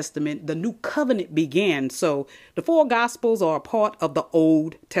New Testament, the new covenant began. So the four gospels are a part of the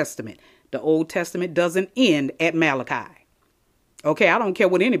Old Testament. The Old Testament doesn't end at Malachi. Okay, I don't care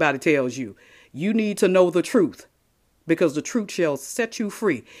what anybody tells you. You need to know the truth because the truth shall set you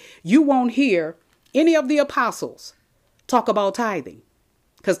free. You won't hear any of the apostles talk about tithing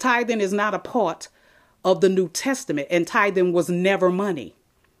because tithing is not a part of the New Testament and tithing was never money.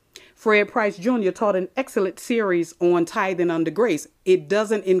 Fred Price Jr. taught an excellent series on tithing under grace. It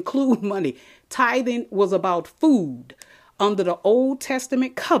doesn't include money. Tithing was about food under the Old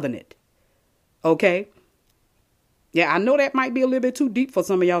Testament covenant. Okay. Yeah, I know that might be a little bit too deep for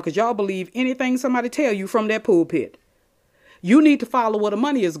some of y'all because y'all believe anything somebody tell you from that pulpit. You need to follow where the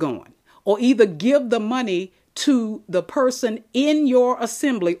money is going or either give the money to the person in your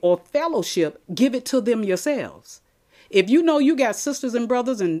assembly or fellowship. Give it to them yourselves. If you know you got sisters and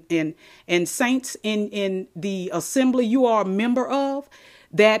brothers and saints in the assembly you are a member of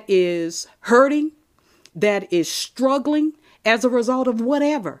that is hurting, that is struggling as a result of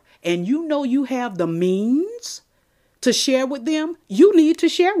whatever, and you know you have the means to share with them, you need to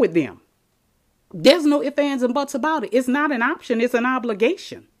share with them. There's no ifs, ands, and buts about it. It's not an option. It's an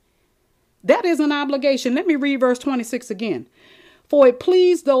obligation. That is an obligation. Let me read verse 26 again. For it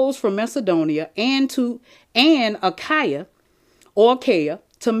pleased those from Macedonia and Achaia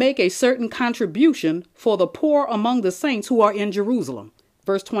to make a certain contribution for the poor among the saints who are in Jerusalem.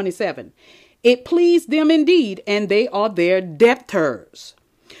 Verse 27. It pleased them indeed, and they are their debtors.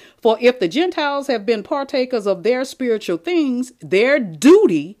 For if the Gentiles have been partakers of their spiritual things, their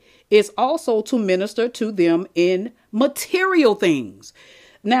duty is also to minister to them in material things.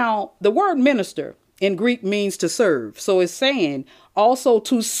 Now, the word minister in Greek means to serve. So it's saying also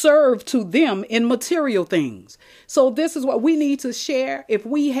to serve to them in material things. So this is what we need to share. If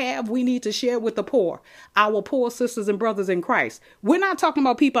we need to share with the poor, our poor sisters and brothers in Christ. We're not talking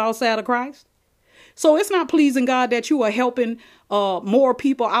about people outside of Christ. So it's not pleasing God that you are helping more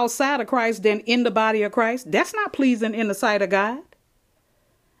people outside of Christ than in the body of Christ. That's not pleasing in the sight of God.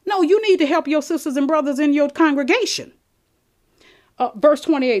 No, you need to help your sisters and brothers in your congregation. Verse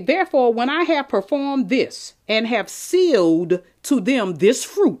 28, therefore, when I have performed this and have sealed to them this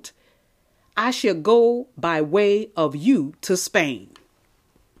fruit, I shall go by way of you to Spain.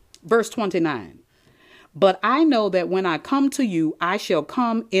 Verse 29, but I know that when I come to you, I shall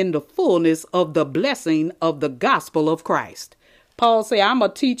come in the fullness of the blessing of the gospel of Christ. Paul say, I'm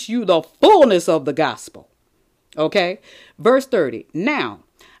going to teach you the fullness of the gospel. Okay. Verse 30. Now,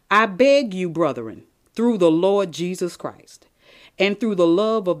 I beg you, brethren, through the Lord Jesus Christ and through the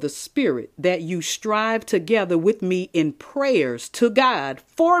love of the Spirit, that you strive together with me in prayers to God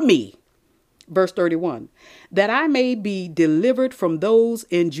for me. Verse 31. That I may be delivered from those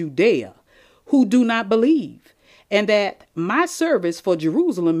in Judea who do not believe, and that my service for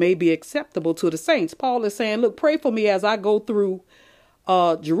Jerusalem may be acceptable to the saints. Paul is saying, look, pray for me as I go through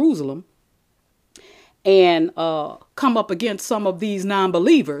Jerusalem and come up against some of these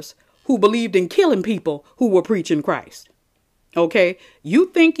non-believers who believed in killing people who were preaching Christ. Okay, you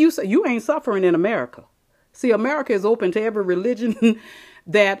think you ain't suffering in America. See, America is open to every religion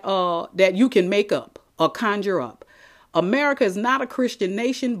that you can make up or conjure up. America is not a Christian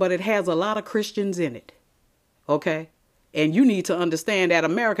nation, but it has a lot of Christians in it. Okay, and you need to understand that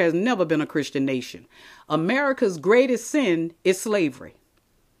America has never been a Christian nation. America's greatest sin is slavery.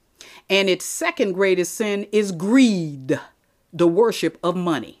 And its second greatest sin is greed, the worship of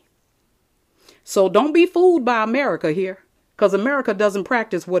money. So don't be fooled by America here, because America doesn't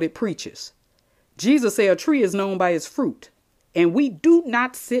practice what it preaches. Jesus said a tree is known by its fruit, and we do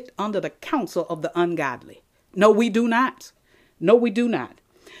not sit under the counsel of the ungodly. No, we do not. No, we do not.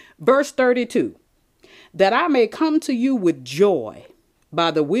 Verse 32, that I may come to you with joy by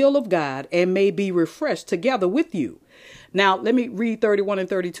the will of God and may be refreshed together with you. Now, let me read 31 and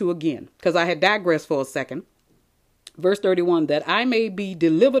 32 again, because I had digressed for a second. Verse 31, that I may be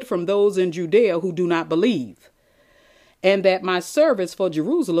delivered from those in Judea who do not believe, and that my service for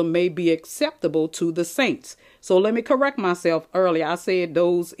Jerusalem may be acceptable to the saints. So let me correct myself earlier. I said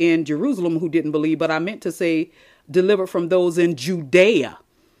those in Jerusalem who didn't believe, but I meant to say delivered from those in Judea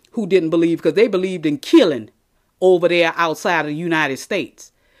who didn't believe, because they believed in killing over there outside of the United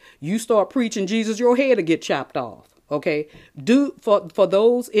States. You start preaching Jesus, your head will get chopped off. Okay. For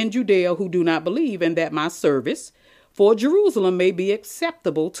those in Judea who do not believe, and that my service for Jerusalem may be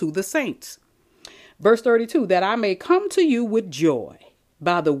acceptable to the saints. Verse 32, that I may come to you with joy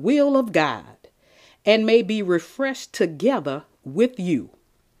by the will of God and may be refreshed together with you.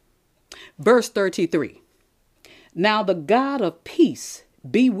 Verse 33, now the God of peace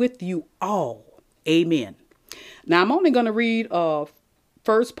be with you all. Amen. Now I'm only going to read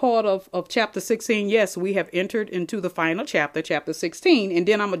first part of chapter 16. Yes, we have entered into the final chapter, chapter 16. And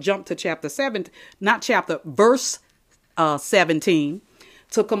then I'm going to jump to chapter 7, verse 17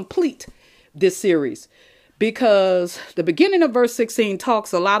 to complete this series, because the beginning of verse 16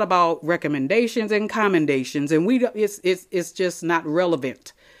 talks a lot about recommendations and commendations, and it's just not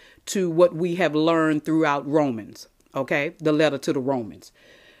relevant to what we have learned throughout Romans. Okay, the letter to the Romans.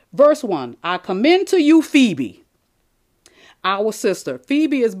 Verse 1, I commend to you Phoebe, our sister.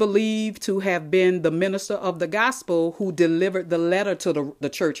 Phoebe is believed to have been the minister of the gospel who delivered the letter to the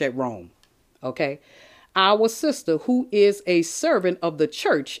church at Rome. Okay, our sister, who is a servant of the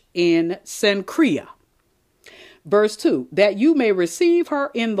church in Cenchrea. Verse 2, that you may receive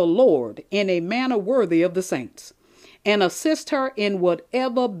her in the Lord in a manner worthy of the saints, and assist her in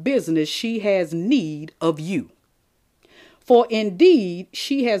whatever business she has need of you. For indeed,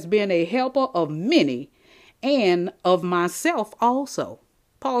 she has been a helper of many, and of myself also.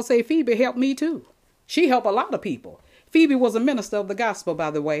 Paul say, Phoebe helped me too. She helped a lot of people. Phoebe was a minister of the gospel,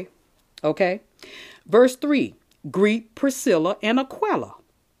 by the way. Okay. Verse 3, greet Priscilla and Aquila,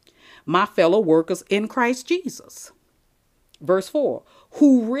 my fellow workers in Christ Jesus. Verse 4,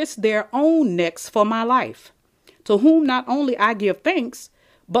 who risked their own necks for my life, to whom not only I give thanks,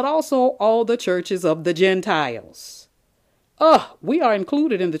 but also all the churches of the Gentiles. We are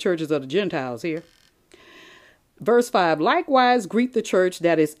included in the churches of the Gentiles here. Verse 5, likewise greet the church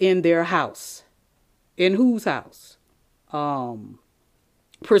that is in their house. In whose house?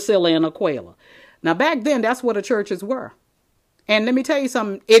 Priscilla and Aquila. Now back then, that's what the churches were. And let me tell you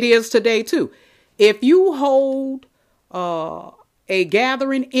something, it is today too. If you hold a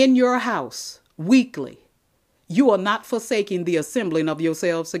gathering in your house weekly, you are not forsaking the assembling of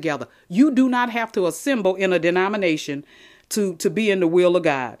yourselves together. You do not have to assemble in a denomination to be in the will of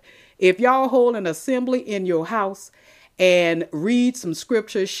God. If y'all hold an assembly in your house and read some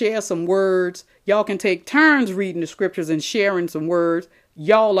scriptures, share some words, y'all can take turns reading the scriptures and sharing some words.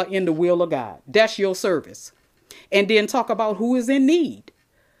 Y'all are in the will of God. That's your service. And then talk about who is in need,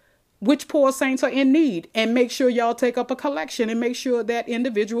 which poor saints are in need, and make sure y'all take up a collection and make sure that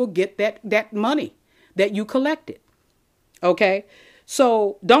individual get that money that you collected. Okay.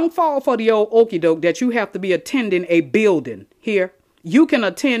 So don't fall for the old okie doke that you have to be attending a building here. You can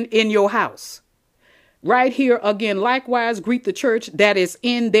attend in your house. Right here again, likewise, greet the church that is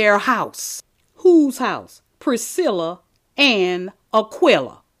in their house. Whose house? Priscilla and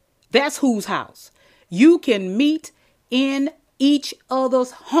Aquila. That's whose house. You can meet in each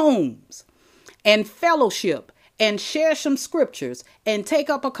other's homes and fellowship and share some scriptures and take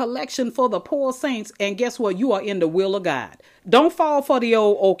up a collection for the poor saints. And guess what? You are in the will of God. Don't fall for the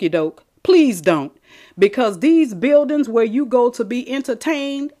old okie doke. Please don't. Because these buildings where you go to be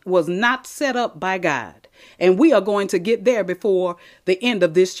entertained was not set up by God. And we are going to get there before the end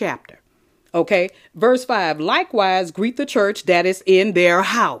of this chapter. Okay. Verse 5, likewise, greet the church that is in their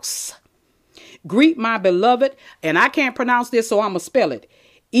house. Greet my beloved, and I can't pronounce this, so I'm going to spell it.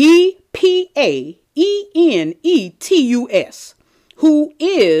 Epaenetus, who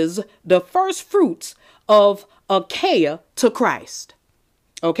is the first fruits of Achaia to Christ.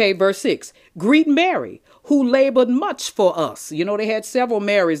 Okay, verse 6. Greet Mary, who labored much for us. You know, they had several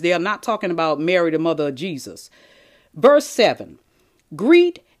Marys. They are not talking about Mary, the mother of Jesus. Verse 7.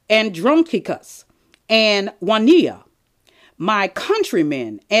 Greet Andronicus and Junia, my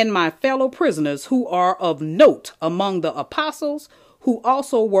countrymen and my fellow prisoners who are of note among the apostles who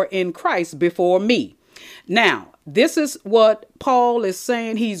also were in Christ before me. Now, this is what Paul is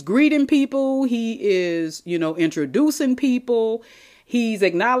saying. He's greeting people. He is, introducing people. He's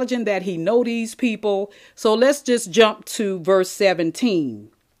acknowledging that he know these people. So let's just jump to verse 17.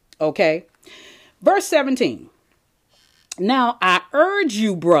 Okay. Verse 17. Now I urge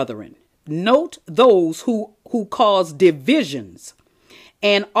you, brethren, note those who cause divisions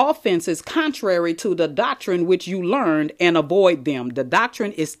and offenses contrary to the doctrine which you learned, and avoid them. The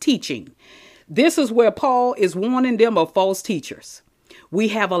doctrine is teaching. This is where Paul is warning them of false teachers. We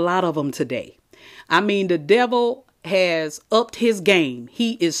have a lot of them today. I mean, the devil has upped his game.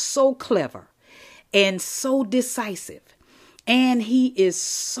 He is so clever and so decisive. And he is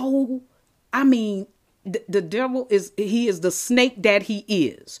so, the devil he is the snake that he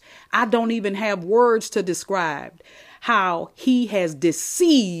is. I don't even have words to describe how he has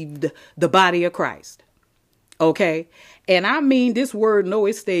deceived the body of Christ. Okay. And I mean, this word, no,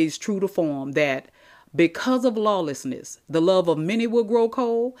 it stays true to form, that because of lawlessness, the love of many will grow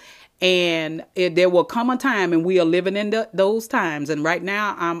cold. And there will come a time, and we are living in those times. And right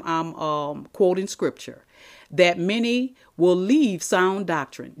now I'm quoting scripture, that many will leave sound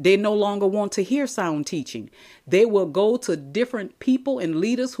doctrine. They no longer want to hear sound teaching. They will go to different people and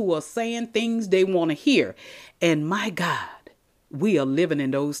leaders who are saying things they want to hear. And my God, we are living in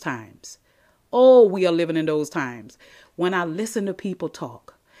those times. Oh, we are living in those times. When I listen to people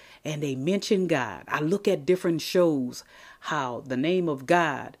talk and they mention God, I look at different shows, how the name of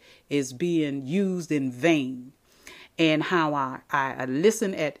God is being used in vain. And how I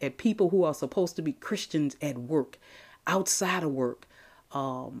listen at people who are supposed to be Christians at work, outside of work.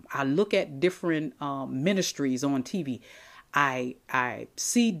 I look at different ministries on TV. I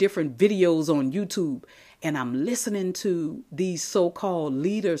see different videos on YouTube, and I'm listening to these so-called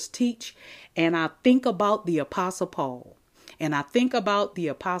leaders teach. And I think about the Apostle Paul, and I think about the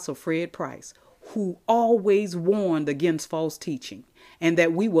Apostle Fred Price, who always warned against false teaching, and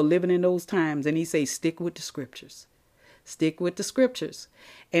that we were living in those times. And he says, stick with the scriptures. Stick with the scriptures.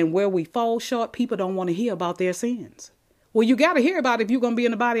 And where we fall short, people don't want to hear about their sins. Well, you got to hear about it if you're going to be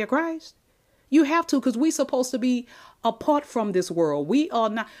in the body of Christ. You have to, because we're supposed to be apart from this world. We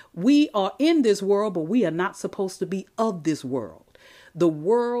are in this world, but we are not supposed to be of this world. The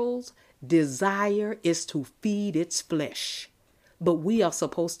world's desire is to feed its flesh, but we are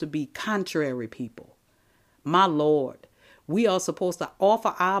supposed to be contrary people. My Lord, we are supposed to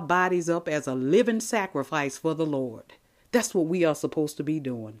offer our bodies up as a living sacrifice for the Lord. That's what we are supposed to be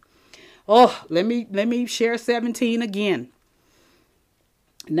doing. Oh, let me share 17 again.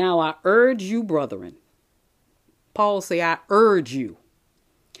 Now I urge you, brethren. Paul say, I urge you.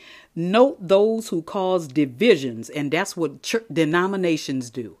 Note those who cause divisions, and that's what denominations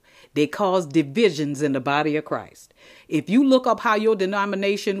do. They cause divisions in the body of Christ. If you look up how your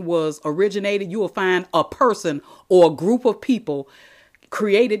denomination was originated, you will find a person or a group of people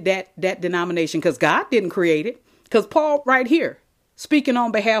created that denomination, because God didn't create it. Because Paul right here, speaking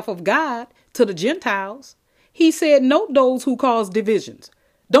on behalf of God to the Gentiles, he said, note those who cause divisions.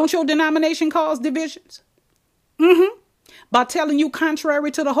 Don't your denomination cause divisions? By telling you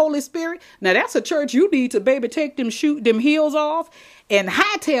contrary to the Holy Spirit. Now that's a church you need to, baby, take them heels off and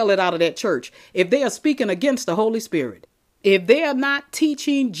hightail it out of that church if they are speaking against the Holy Spirit. If they are not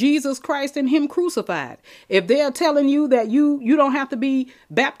teaching Jesus Christ and him crucified, if they are telling you that you don't have to be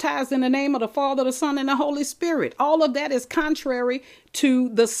baptized in the name of the Father, the Son, and the Holy Spirit, all of that is contrary to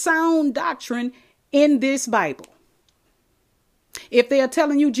the sound doctrine in this Bible. If they are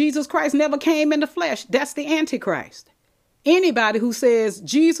telling you Jesus Christ never came in the flesh, that's the Antichrist. Anybody who says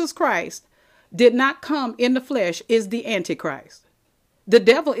Jesus Christ did not come in the flesh is the Antichrist. The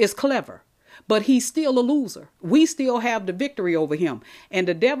devil is clever, but he's still a loser. We still have the victory over him. And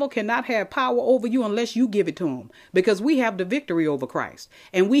the devil cannot have power over you unless you give it to him, because we have the victory over Christ,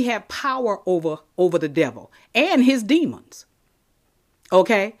 and we have power over the devil and his demons.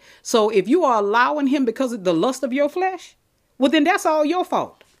 Okay. So if you are allowing him because of the lust of your flesh, well, then that's all your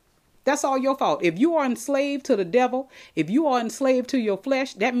fault. That's all your fault. If you are enslaved to the devil, if you are enslaved to your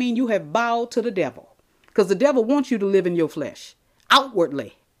flesh, that means you have bowed to the devil, because the devil wants you to live in your flesh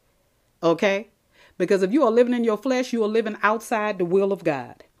outwardly. Okay? Because if you are living in your flesh, you are living outside the will of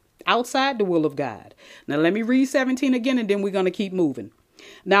God. Outside the will of God. Now let me read 17 again, and then we're going to keep moving.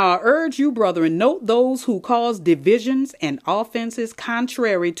 Now I urge you, brethren, note those who cause divisions and offenses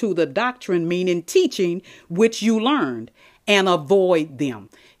contrary to the doctrine, meaning teaching, which you learned, and avoid them.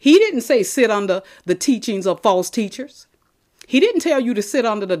 He didn't say sit under the teachings of false teachers. He didn't tell you to sit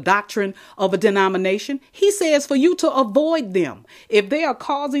under the doctrine of a denomination. He says for you to avoid them. If they are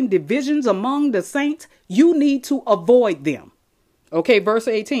causing divisions among the saints, you need to avoid them. Okay, verse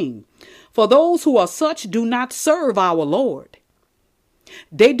 18. For those who are such do not serve our Lord.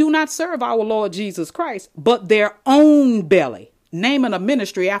 They do not serve our Lord Jesus Christ, but their own belly, naming a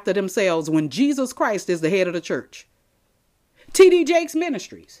ministry after themselves when Jesus Christ is the head of the church. T.D. Jakes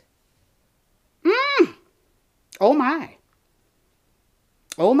Ministries. Oh my.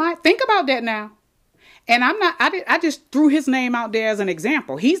 Oh my. Think about that now. And I just threw his name out there as an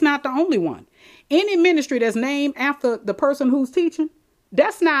example. He's not the only one. Any ministry that's named after the person who's teaching,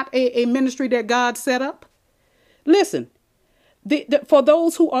 that's not a ministry that God set up. Listen, for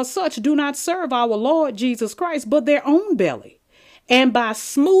those who are such do not serve our Lord Jesus Christ, but their own belly. And by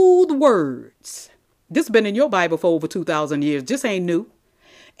smooth words, this has been in your Bible for over 2,000 years. This ain't new.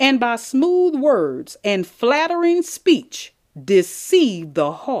 And by smooth words and flattering speech, deceive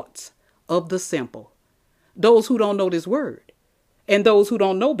the hearts of the simple. Those who don't know this word and those who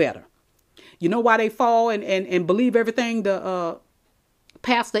don't know better. You know why they fall and believe everything the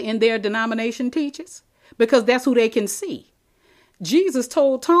pastor in their denomination teaches? Because that's who they can see. Jesus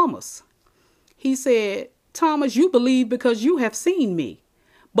told Thomas, he said, Thomas, you believe because you have seen me,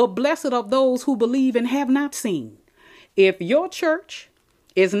 but blessed are those who believe and have not seen. If your church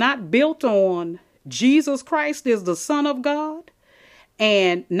is not built on Jesus Christ is the Son of God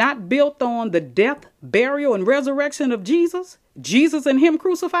and not built on the death, burial, and resurrection of Jesus and him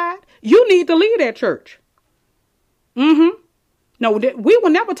crucified, you need to leave that church. No, we were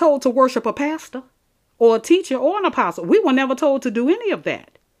never told to worship a pastor or a teacher or an apostle. We were never told to do any of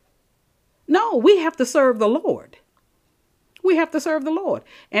that. No, we have to serve the Lord. We have to serve the Lord.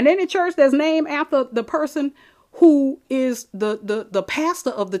 And any church that's named after the person who is the pastor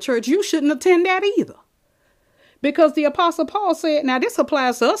of the church, you shouldn't attend that either. Because the Apostle Paul said, now this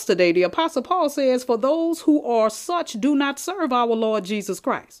applies to us today. The Apostle Paul says, for those who are such do not serve our Lord Jesus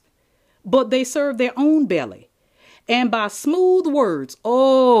Christ, but they serve their own belly. And by smooth words,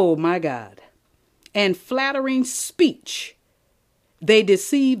 oh my God, and flattering speech, they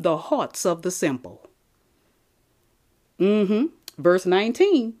deceive the hearts of the simple. Verse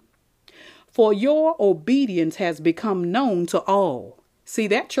 19. For your obedience has become known to all. See,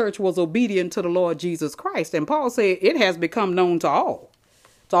 that church was obedient to the Lord Jesus Christ. And Paul said it has become known to all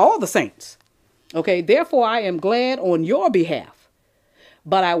the saints. Okay, therefore I am glad on your behalf.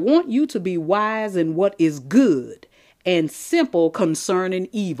 But I want you to be wise in what is good and simple concerning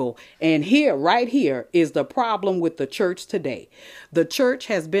evil. And right here is the problem with the church today. The church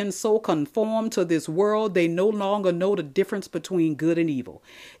has been so conformed to this world, they no longer know the difference between good and evil.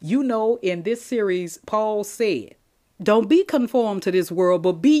 You know, in this series, Paul said, don't be conformed to this world,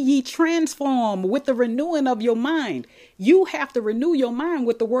 but be ye transformed with the renewing of your mind. You have to renew your mind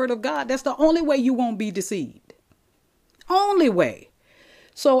with the word of God. That's the only way you won't be deceived. Only way.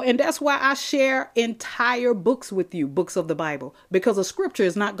 So, and that's why I share entire books with you, books of the Bible, because a scripture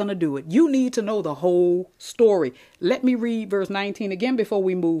is not going to do it. You need to know the whole story. Let me read verse 19 again before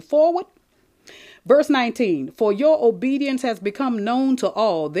we move forward. Verse 19, for your obedience has become known to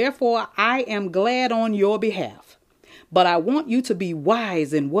all. Therefore, I am glad on your behalf. But I want you to be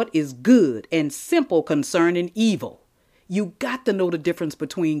wise in what is good and simple concerning evil. You got to know the difference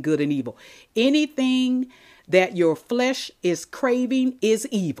between good and evil. Anything that your flesh is craving is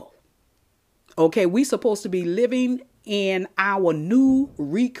evil. Okay, we're supposed to be living in our new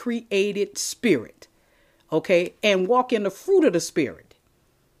recreated spirit. Okay, and walk in the fruit of the spirit.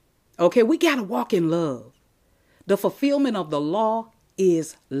 Okay, we got to walk in love. The fulfillment of the law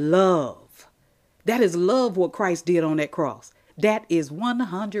is love. That is love what Christ did on that cross. That is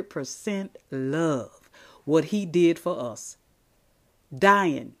 100% love. What he did for us.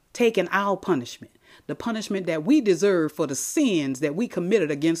 Dying, taking our punishment. The punishment that we deserve for the sins that we committed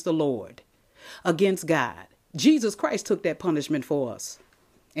against the Lord, against God. Jesus Christ took that punishment for us.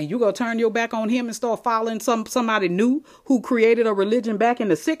 And you're going to turn your back on him and start following somebody new who created a religion back in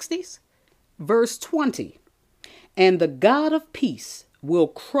the 60s? Verse 20. And the God of peace will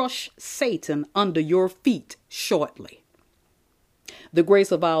crush Satan under your feet shortly. The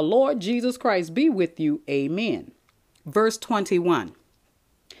grace of our Lord Jesus Christ be with you. Amen. Verse 21.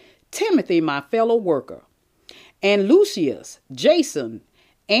 Timothy, my fellow worker, and Lucius, Jason,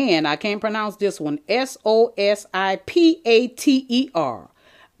 and I can't pronounce this one, Sosipater,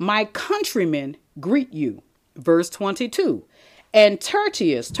 my countrymen greet you. Verse 22. And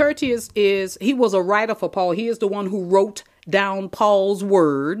Tertius he was a writer for Paul. He is the one who wrote down Paul's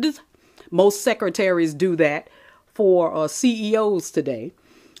words. Most secretaries do that for CEOs today.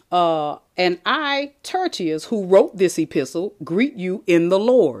 And I, Tertius, who wrote this epistle, greet you in the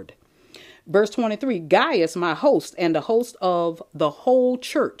Lord. Verse 23, Gaius, my host, and the host of the whole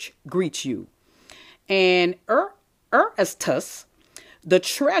church greets you. And Erastus, The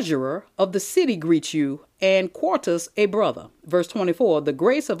treasurer of the city greets you, and Quartus, a brother. Verse 24, the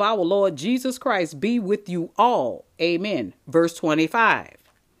grace of our Lord Jesus Christ be with you all. Amen. Verse 25.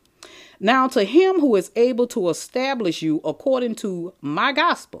 Now to him who is able to establish you according to my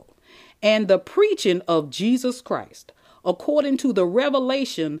gospel and the preaching of Jesus Christ, according to the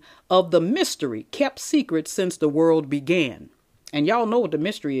revelation of the mystery kept secret since the world began. And y'all know what the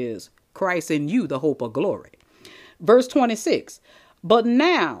mystery is. Christ in you, the hope of glory. Verse 26. But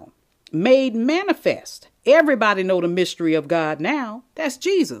now made manifest. Everybody know the mystery of God now. That's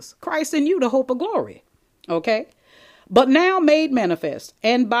Jesus. Christ in you, the hope of glory. Okay. But now made manifest,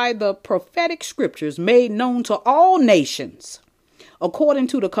 and by the prophetic scriptures made known to all nations, according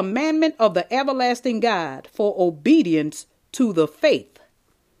to the commandment of the everlasting God, for obedience to the faith.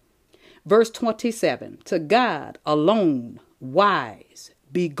 Verse 27, to God alone, wise,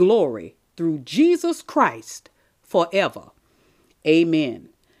 be glory through Jesus Christ forever. Amen.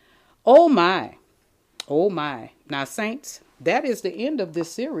 Oh my. Oh my. Now, saints, that is the end of this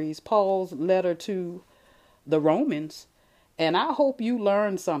series, Paul's letter to the Romans. And I hope you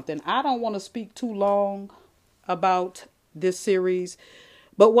learned something. I don't want to speak too long about this series,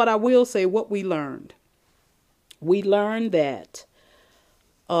 but what I will say, what we learned. We learned that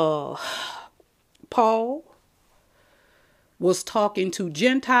Paul was talking to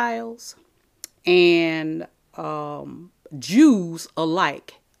Gentiles and Jews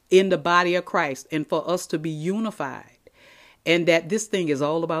alike in the body of Christ, and for us to be unified, and that this thing is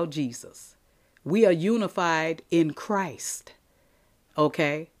all about Jesus. We are unified in Christ.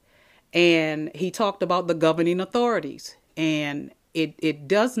 Okay. And he talked about the governing authorities, and it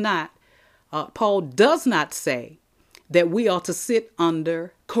does not, Paul does not say that we are to sit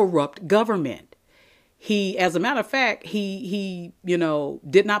under corrupt government. He, as a matter of fact, he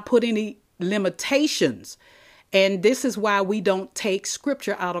did not put any limitations. And this is why we don't take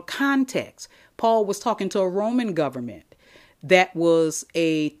scripture out of context. Paul was talking to a Roman government that was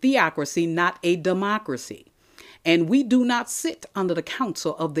a theocracy, not a democracy. And we do not sit under the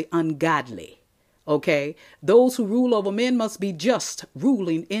counsel of the ungodly. Okay. Those who rule over men must be just,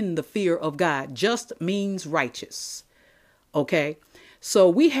 ruling in the fear of God. Just means righteous. Okay. So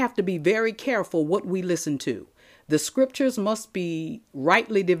we have to be very careful what we listen to. The scriptures must be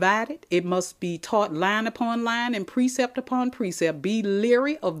rightly divided. It must be taught line upon line and precept upon precept. Be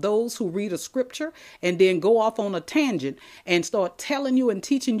leery of those who read a scripture and then go off on a tangent and start telling you and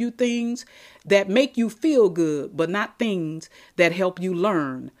teaching you things that make you feel good, but not things that help you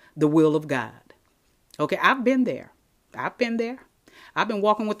learn the will of God. Okay, I've been there. I've been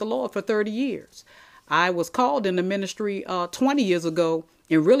walking with the Lord for 30 years. I was called in the ministry 20 years ago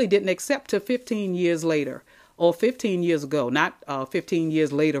and really didn't accept till 15 years later. Or 15 years ago, not 15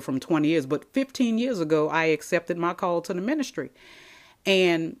 years later from 20 years, but 15 years ago, I accepted my call to the ministry.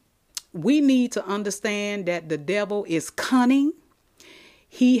 And we need to understand that the devil is cunning.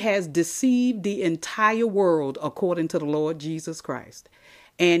 He has deceived the entire world according to the Lord Jesus Christ.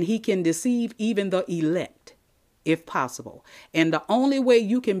 And he can deceive even the elect, if possible. And the only way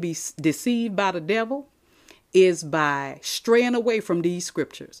you can be deceived by the devil is by straying away from these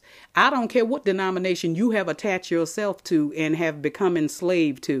scriptures. I don't care what denomination you have attached yourself to and have become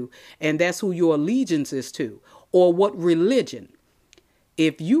enslaved to, and that's who your allegiance is to, or what religion.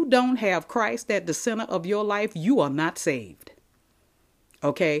 If you don't have Christ at the center of your life, you are not saved.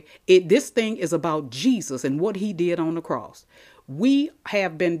 Okay? This thing is about Jesus and what he did on the cross. We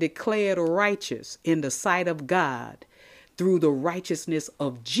have been declared righteous in the sight of God through the righteousness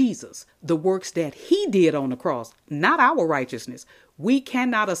of Jesus, the works that he did on the cross, not our righteousness. We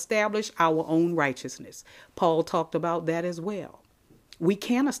cannot establish our own righteousness. Paul talked about that as well. We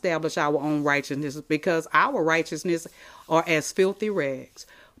can't establish our own righteousness because our righteousness are as filthy rags.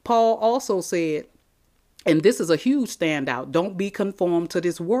 Paul also said, and this is a huge standout, don't be conformed to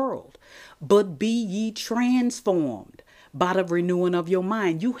this world, but be ye transformed by the renewing of your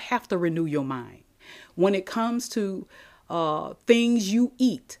mind. You have to renew your mind. When it comes to things you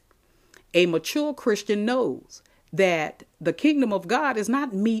eat, a mature Christian knows that the kingdom of God is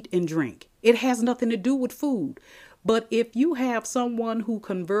not meat and drink. It has nothing to do with food. But if you have someone who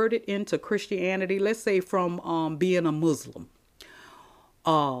converted into Christianity, let's say from being a Muslim,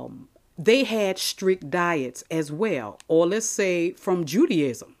 they had strict diets as well. Or let's say from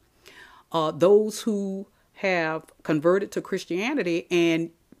Judaism, those who have converted to Christianity and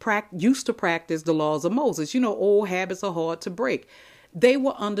used to practice the laws of Moses. Old habits are hard to break. They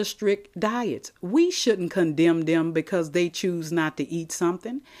were under strict diets. We shouldn't condemn them because they choose not to eat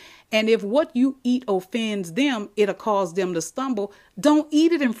something. And if what you eat offends them, it'll cause them to stumble. Don't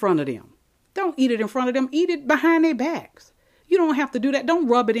eat it in front of them. Don't eat it in front of them. Eat it behind their backs. You don't have to do that. Don't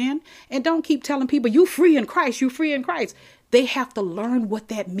rub it in, and don't keep telling people you free in Christ, you free in Christ. They have to learn what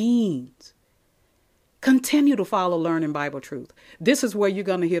that means. Continue to follow Learning Bible Truth. This is where you're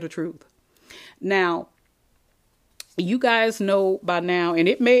going to hear the truth. Now, you guys know by now, and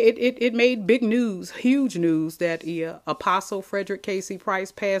it made big news, huge news, that Apostle Frederick Casey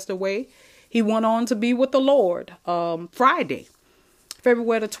Price passed away. He went on to be with the Lord Friday,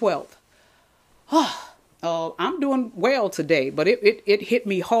 February the 12th. I'm doing well today, but it hit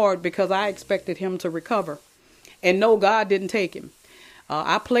me hard because I expected him to recover. And no, God didn't take him.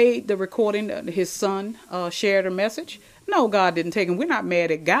 I played the recording. His son shared a message. No, God didn't take him. We're not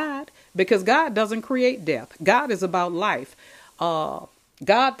mad at God because God doesn't create death. God is about life.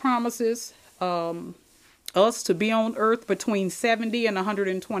 God promises us to be on earth between 70 and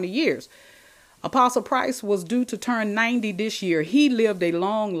 120 years. Apostle Price was due to turn 90 this year. He lived a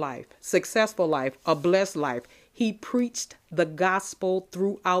long life, successful life, a blessed life. He preached the gospel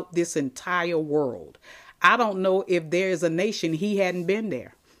throughout this entire world. I don't know if there is a nation he hadn't been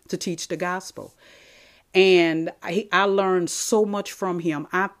there to teach the gospel. And I learned so much from him.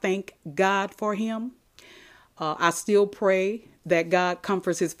 I thank God for him. I still pray that God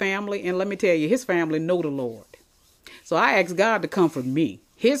comforts his family. And let me tell you, his family know the Lord. So I ask God to comfort me.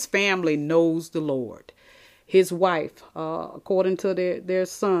 His family knows the Lord. His wife, according to their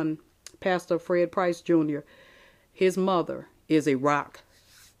son, Pastor Fred Price Jr., his mother is a rock.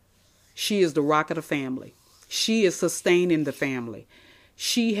 She is the rock of the family. She is sustaining the family.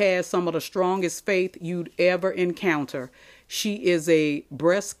 She has some of the strongest faith you'd ever encounter. She is a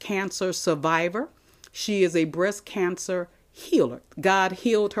breast cancer survivor. She is a breast cancer healer. God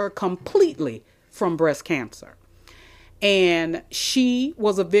healed her completely from breast cancer. And she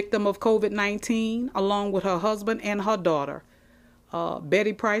was a victim of COVID-19 along with her husband and her daughter.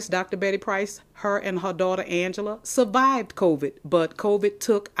 Betty Price, Dr. Betty Price, her and her daughter Angela survived COVID, but COVID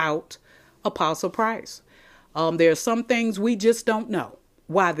took out Apostle Price. There are some things we just don't know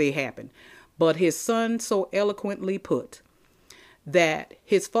why they happen. But his son so eloquently put that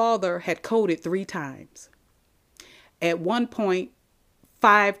his father had coded 3 times. At one point,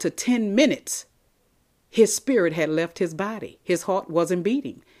 5 to 10 minutes, his spirit had left his body. His heart wasn't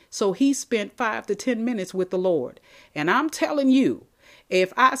beating. So he spent 5 to 10 minutes with the Lord. And I'm telling you,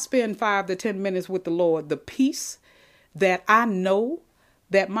 if I spend 5 to 10 minutes with the Lord, the peace that I know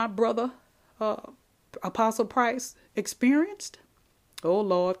that my brother, Apostle Price, experienced, oh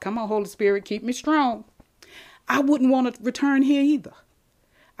Lord, come on, Holy Spirit, keep me strong. I wouldn't want to return here either.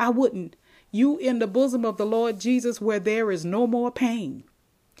 I wouldn't. You in the bosom of the Lord Jesus, where there is no more pain.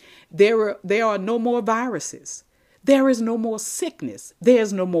 There are no more viruses. There is no more sickness.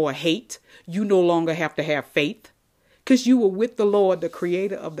 There's no more hate. You no longer have to have faith because you were with the Lord, the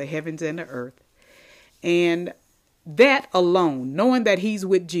creator of the heavens and the earth. And that alone, knowing that he's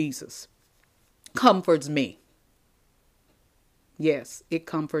with Jesus, comforts me. Yes, it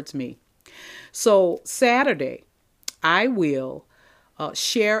comforts me. So Saturday, I will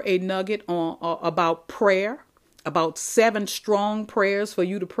share a nugget on about prayer, about 7 strong prayers for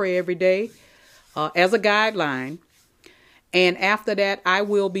you to pray every day as a guideline. And after that, I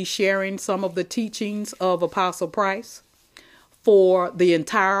will be sharing some of the teachings of Apostle Price for the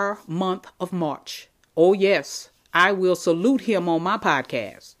entire month of March. Oh, yes, I will salute him on my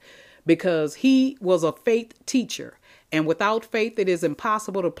podcast because he was a faith teacher. And without faith, it is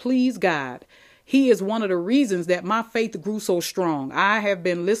impossible to please God. He is one of the reasons that my faith grew so strong. I have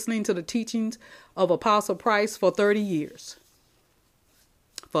been listening to the teachings of Apostle Price for 30 years.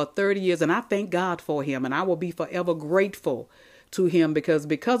 For 30 years. And I thank God for him. And I will be forever grateful to him because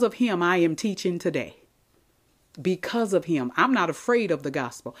of him, I am teaching today. Because of him, I'm not afraid of the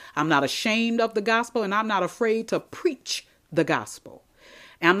gospel. I'm not ashamed of the gospel. And I'm not afraid to preach the gospel.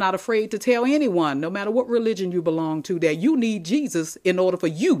 I'm not afraid to tell anyone, no matter what religion you belong to, that you need Jesus in order for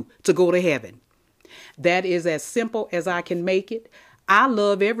you to go to heaven. That is as simple as I can make it. I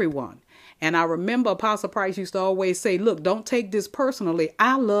love everyone. And I remember Apostle Price used to always say, look, don't take this personally.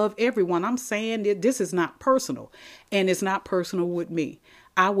 I love everyone. I'm saying that this is not personal. And it's not personal with me.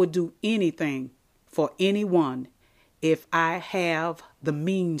 I would do anything for anyone if I have the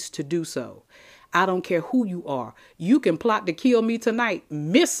means to do so. I don't care who you are. You can plot to kill me tonight,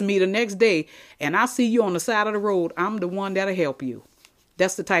 miss me the next day, and I see you on the side of the road. I'm the one that'll help you.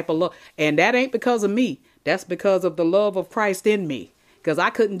 That's the type of love. And that ain't because of me. That's because of the love of Christ in me, because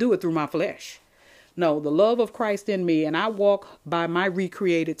I couldn't do it through my flesh. No, the love of Christ in me, and I walk by my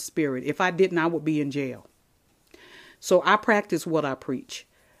recreated spirit. If I didn't, I would be in jail. So I practice what I preach.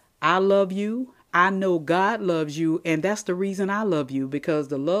 I love you. I know God loves you, and that's the reason I love you, because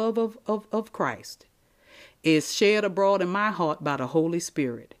the love of Christ is shed abroad in my heart by the Holy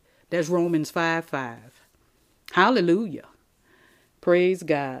Spirit. That's Romans 5:5. Hallelujah. Praise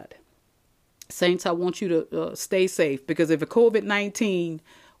God. Saints, I want you to stay safe, because if a COVID-19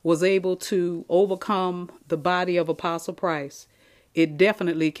 was able to overcome the body of Apostle Price, it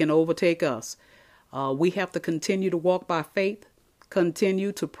definitely can overtake us. We have to continue to walk by faith,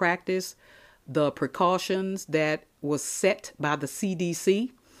 continue to practice the precautions that was set by the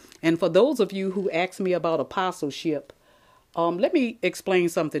CDC. And for those of you who asked me about apostleship, let me explain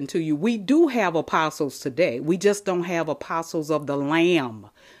something to you. We do have apostles today. We just don't have apostles of the Lamb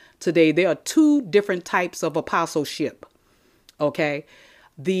today. There are two different types of apostleship. Okay.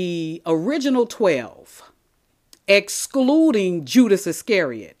 The original 12, excluding Judas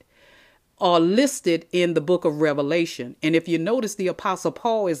Iscariot, are listed in the book of Revelation. And if you notice, the apostle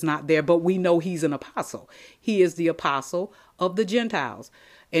Paul is not there, but we know he's an apostle. He is the apostle of the Gentiles.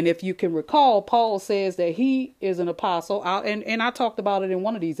 And if you can recall, Paul says that he is an apostle, and I talked about it in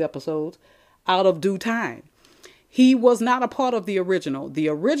one of these episodes, out of due time. He was not a part of the original. The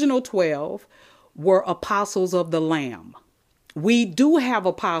original 12 were apostles of the Lamb. We do have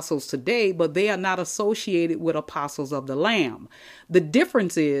apostles today, but they are not associated with apostles of the Lamb. The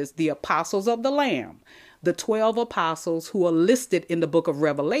difference is the apostles of the Lamb, the 12 apostles who are listed in the book of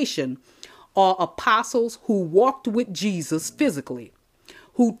Revelation, are apostles who walked with Jesus physically,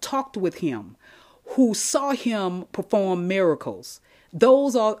 who talked with him, who saw him perform miracles.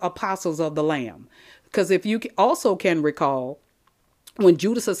 Those are apostles of the Lamb. Because if you also can recall, when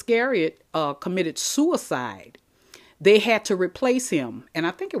Judas Iscariot committed suicide, they had to replace him. And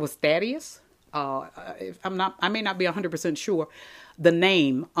I think it was Thaddeus. I may not be 100% sure the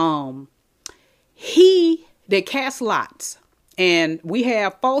name. They cast lots. And we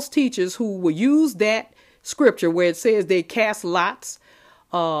have false teachers who will use that scripture where it says they cast lots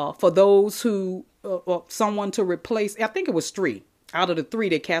for those who, someone to replace. I think it was 3 out of the 3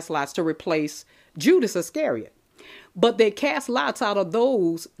 they cast lots to replace Judas Iscariot. But they cast lots out of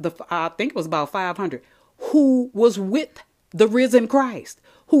those, I think it was about 500, who was with the risen Christ,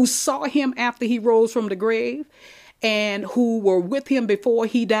 who saw him after he rose from the grave, and who were with him before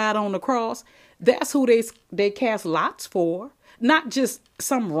he died on the cross. That's who they cast lots for, not just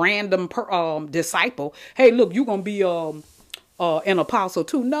some random disciple. Hey, look, you're going to be an apostle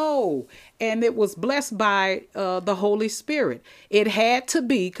too. No. And it was blessed by the Holy Spirit. It had to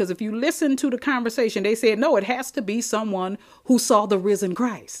be, because if you listen to the conversation, they said, no, it has to be someone who saw the risen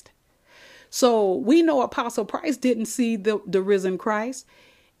Christ. So we know Apostle Price didn't see the risen Christ.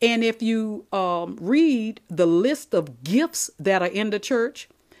 And if you read the list of gifts that are in the church,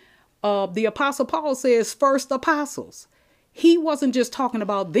 the Apostle Paul says first apostles. He wasn't just talking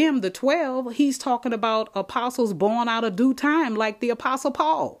about them, the 12. He's talking about apostles born out of due time, like the Apostle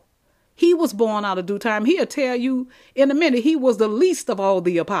Paul. He was born out of due time. He'll tell you in a minute, he was the least of all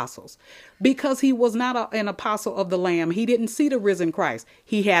the apostles because he was not an apostle of the Lamb. He didn't see the risen Christ.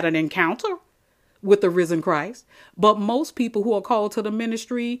 He had an encounter with the risen Christ, but most people who are called to the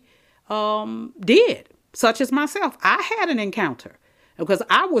ministry did, such as myself. I had an encounter because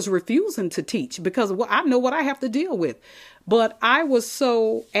I was refusing to teach because I know what I have to deal with. But I was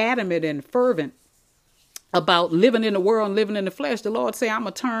so adamant and fervent about living in the world and living in the flesh. The Lord said, I'm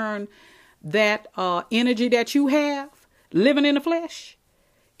going to turn that energy that you have living in the flesh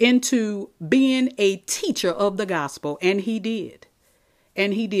into being a teacher of the gospel. And he did.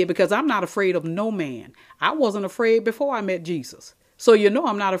 And he did, because I'm not afraid of no man. I wasn't afraid before I met Jesus. So,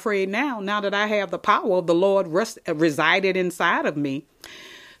 I'm not afraid now that I have the power of the Lord resided inside of me.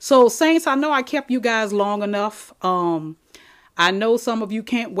 So, saints, I know I kept you guys long enough. I know some of you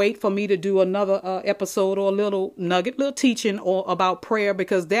can't wait for me to do another episode or a little teaching or about prayer,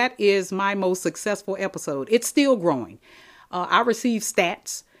 because that is my most successful episode. It's still growing. I receive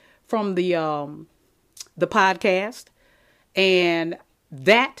stats from the podcast, and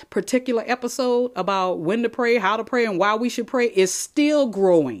that particular episode about when to pray, how to pray, and why we should pray is still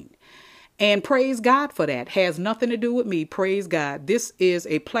growing. And praise God for that. Has nothing to do with me. Praise God. This is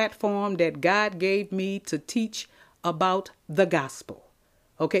a platform that God gave me to teach about the gospel.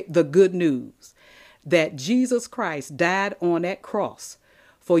 Okay, the good news that Jesus Christ died on that cross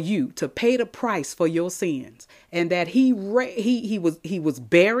for you to pay the price for your sins, and that he was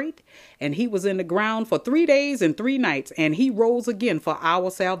buried, and he was in the ground for 3 days and 3 nights, and he rose again for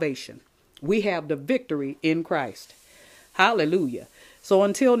our salvation. We have the victory in Christ. Hallelujah. So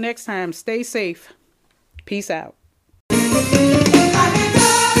until next time, stay safe. Peace out.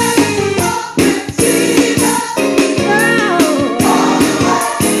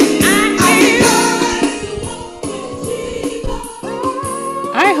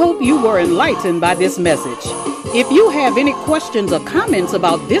 I hope you were enlightened enlightened by this message. If you have any questions or comments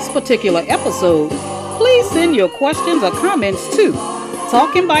about this particular episode, please send your questions or comments to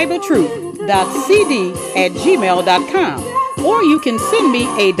talkingbibletruth.cd@gmail.com, or you can send me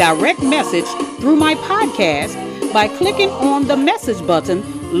a direct message through my podcast by clicking on the message button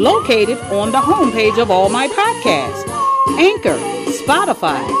located on the homepage of all my podcasts: Anchor,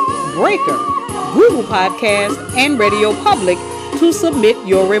 Spotify, Breaker, Google Podcast, and Radio Public, to submit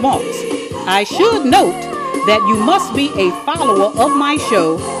your remarks. I should note that you must be a follower of my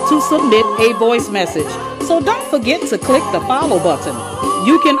show to submit a voice message, so don't forget to click the follow button.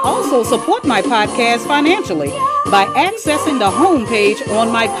 You can also support my podcast financially by accessing the homepage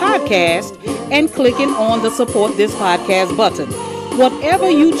on my podcast and clicking on the Support This Podcast button. Whatever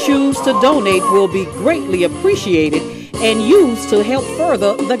you choose to donate will be greatly appreciated and used to help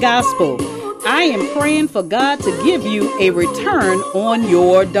further the gospel. I am praying for God to give you a return on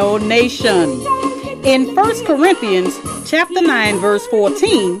your donation. In 1 Corinthians chapter 9, verse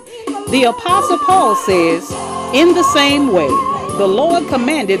 14, the Apostle Paul says, "In the same way, the Lord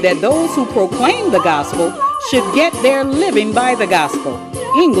commanded that those who proclaim the gospel should get their living by the gospel."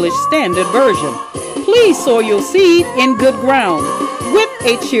 English Standard Version. Please sow your seed in good ground with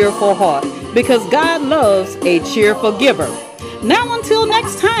a cheerful heart, because God loves a cheerful giver. Now until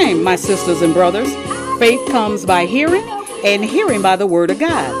next time, my sisters and brothers, faith comes by hearing, and hearing by the word of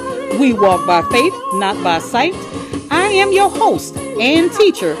God. We walk by faith, not by sight. I am your host and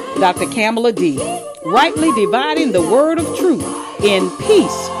teacher, Dr. Kamala D., rightly dividing the word of truth in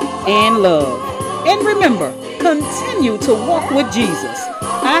peace and love. And remember, continue to walk with Jesus.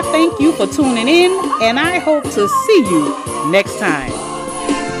 I thank you for tuning in, and I hope to see you next time.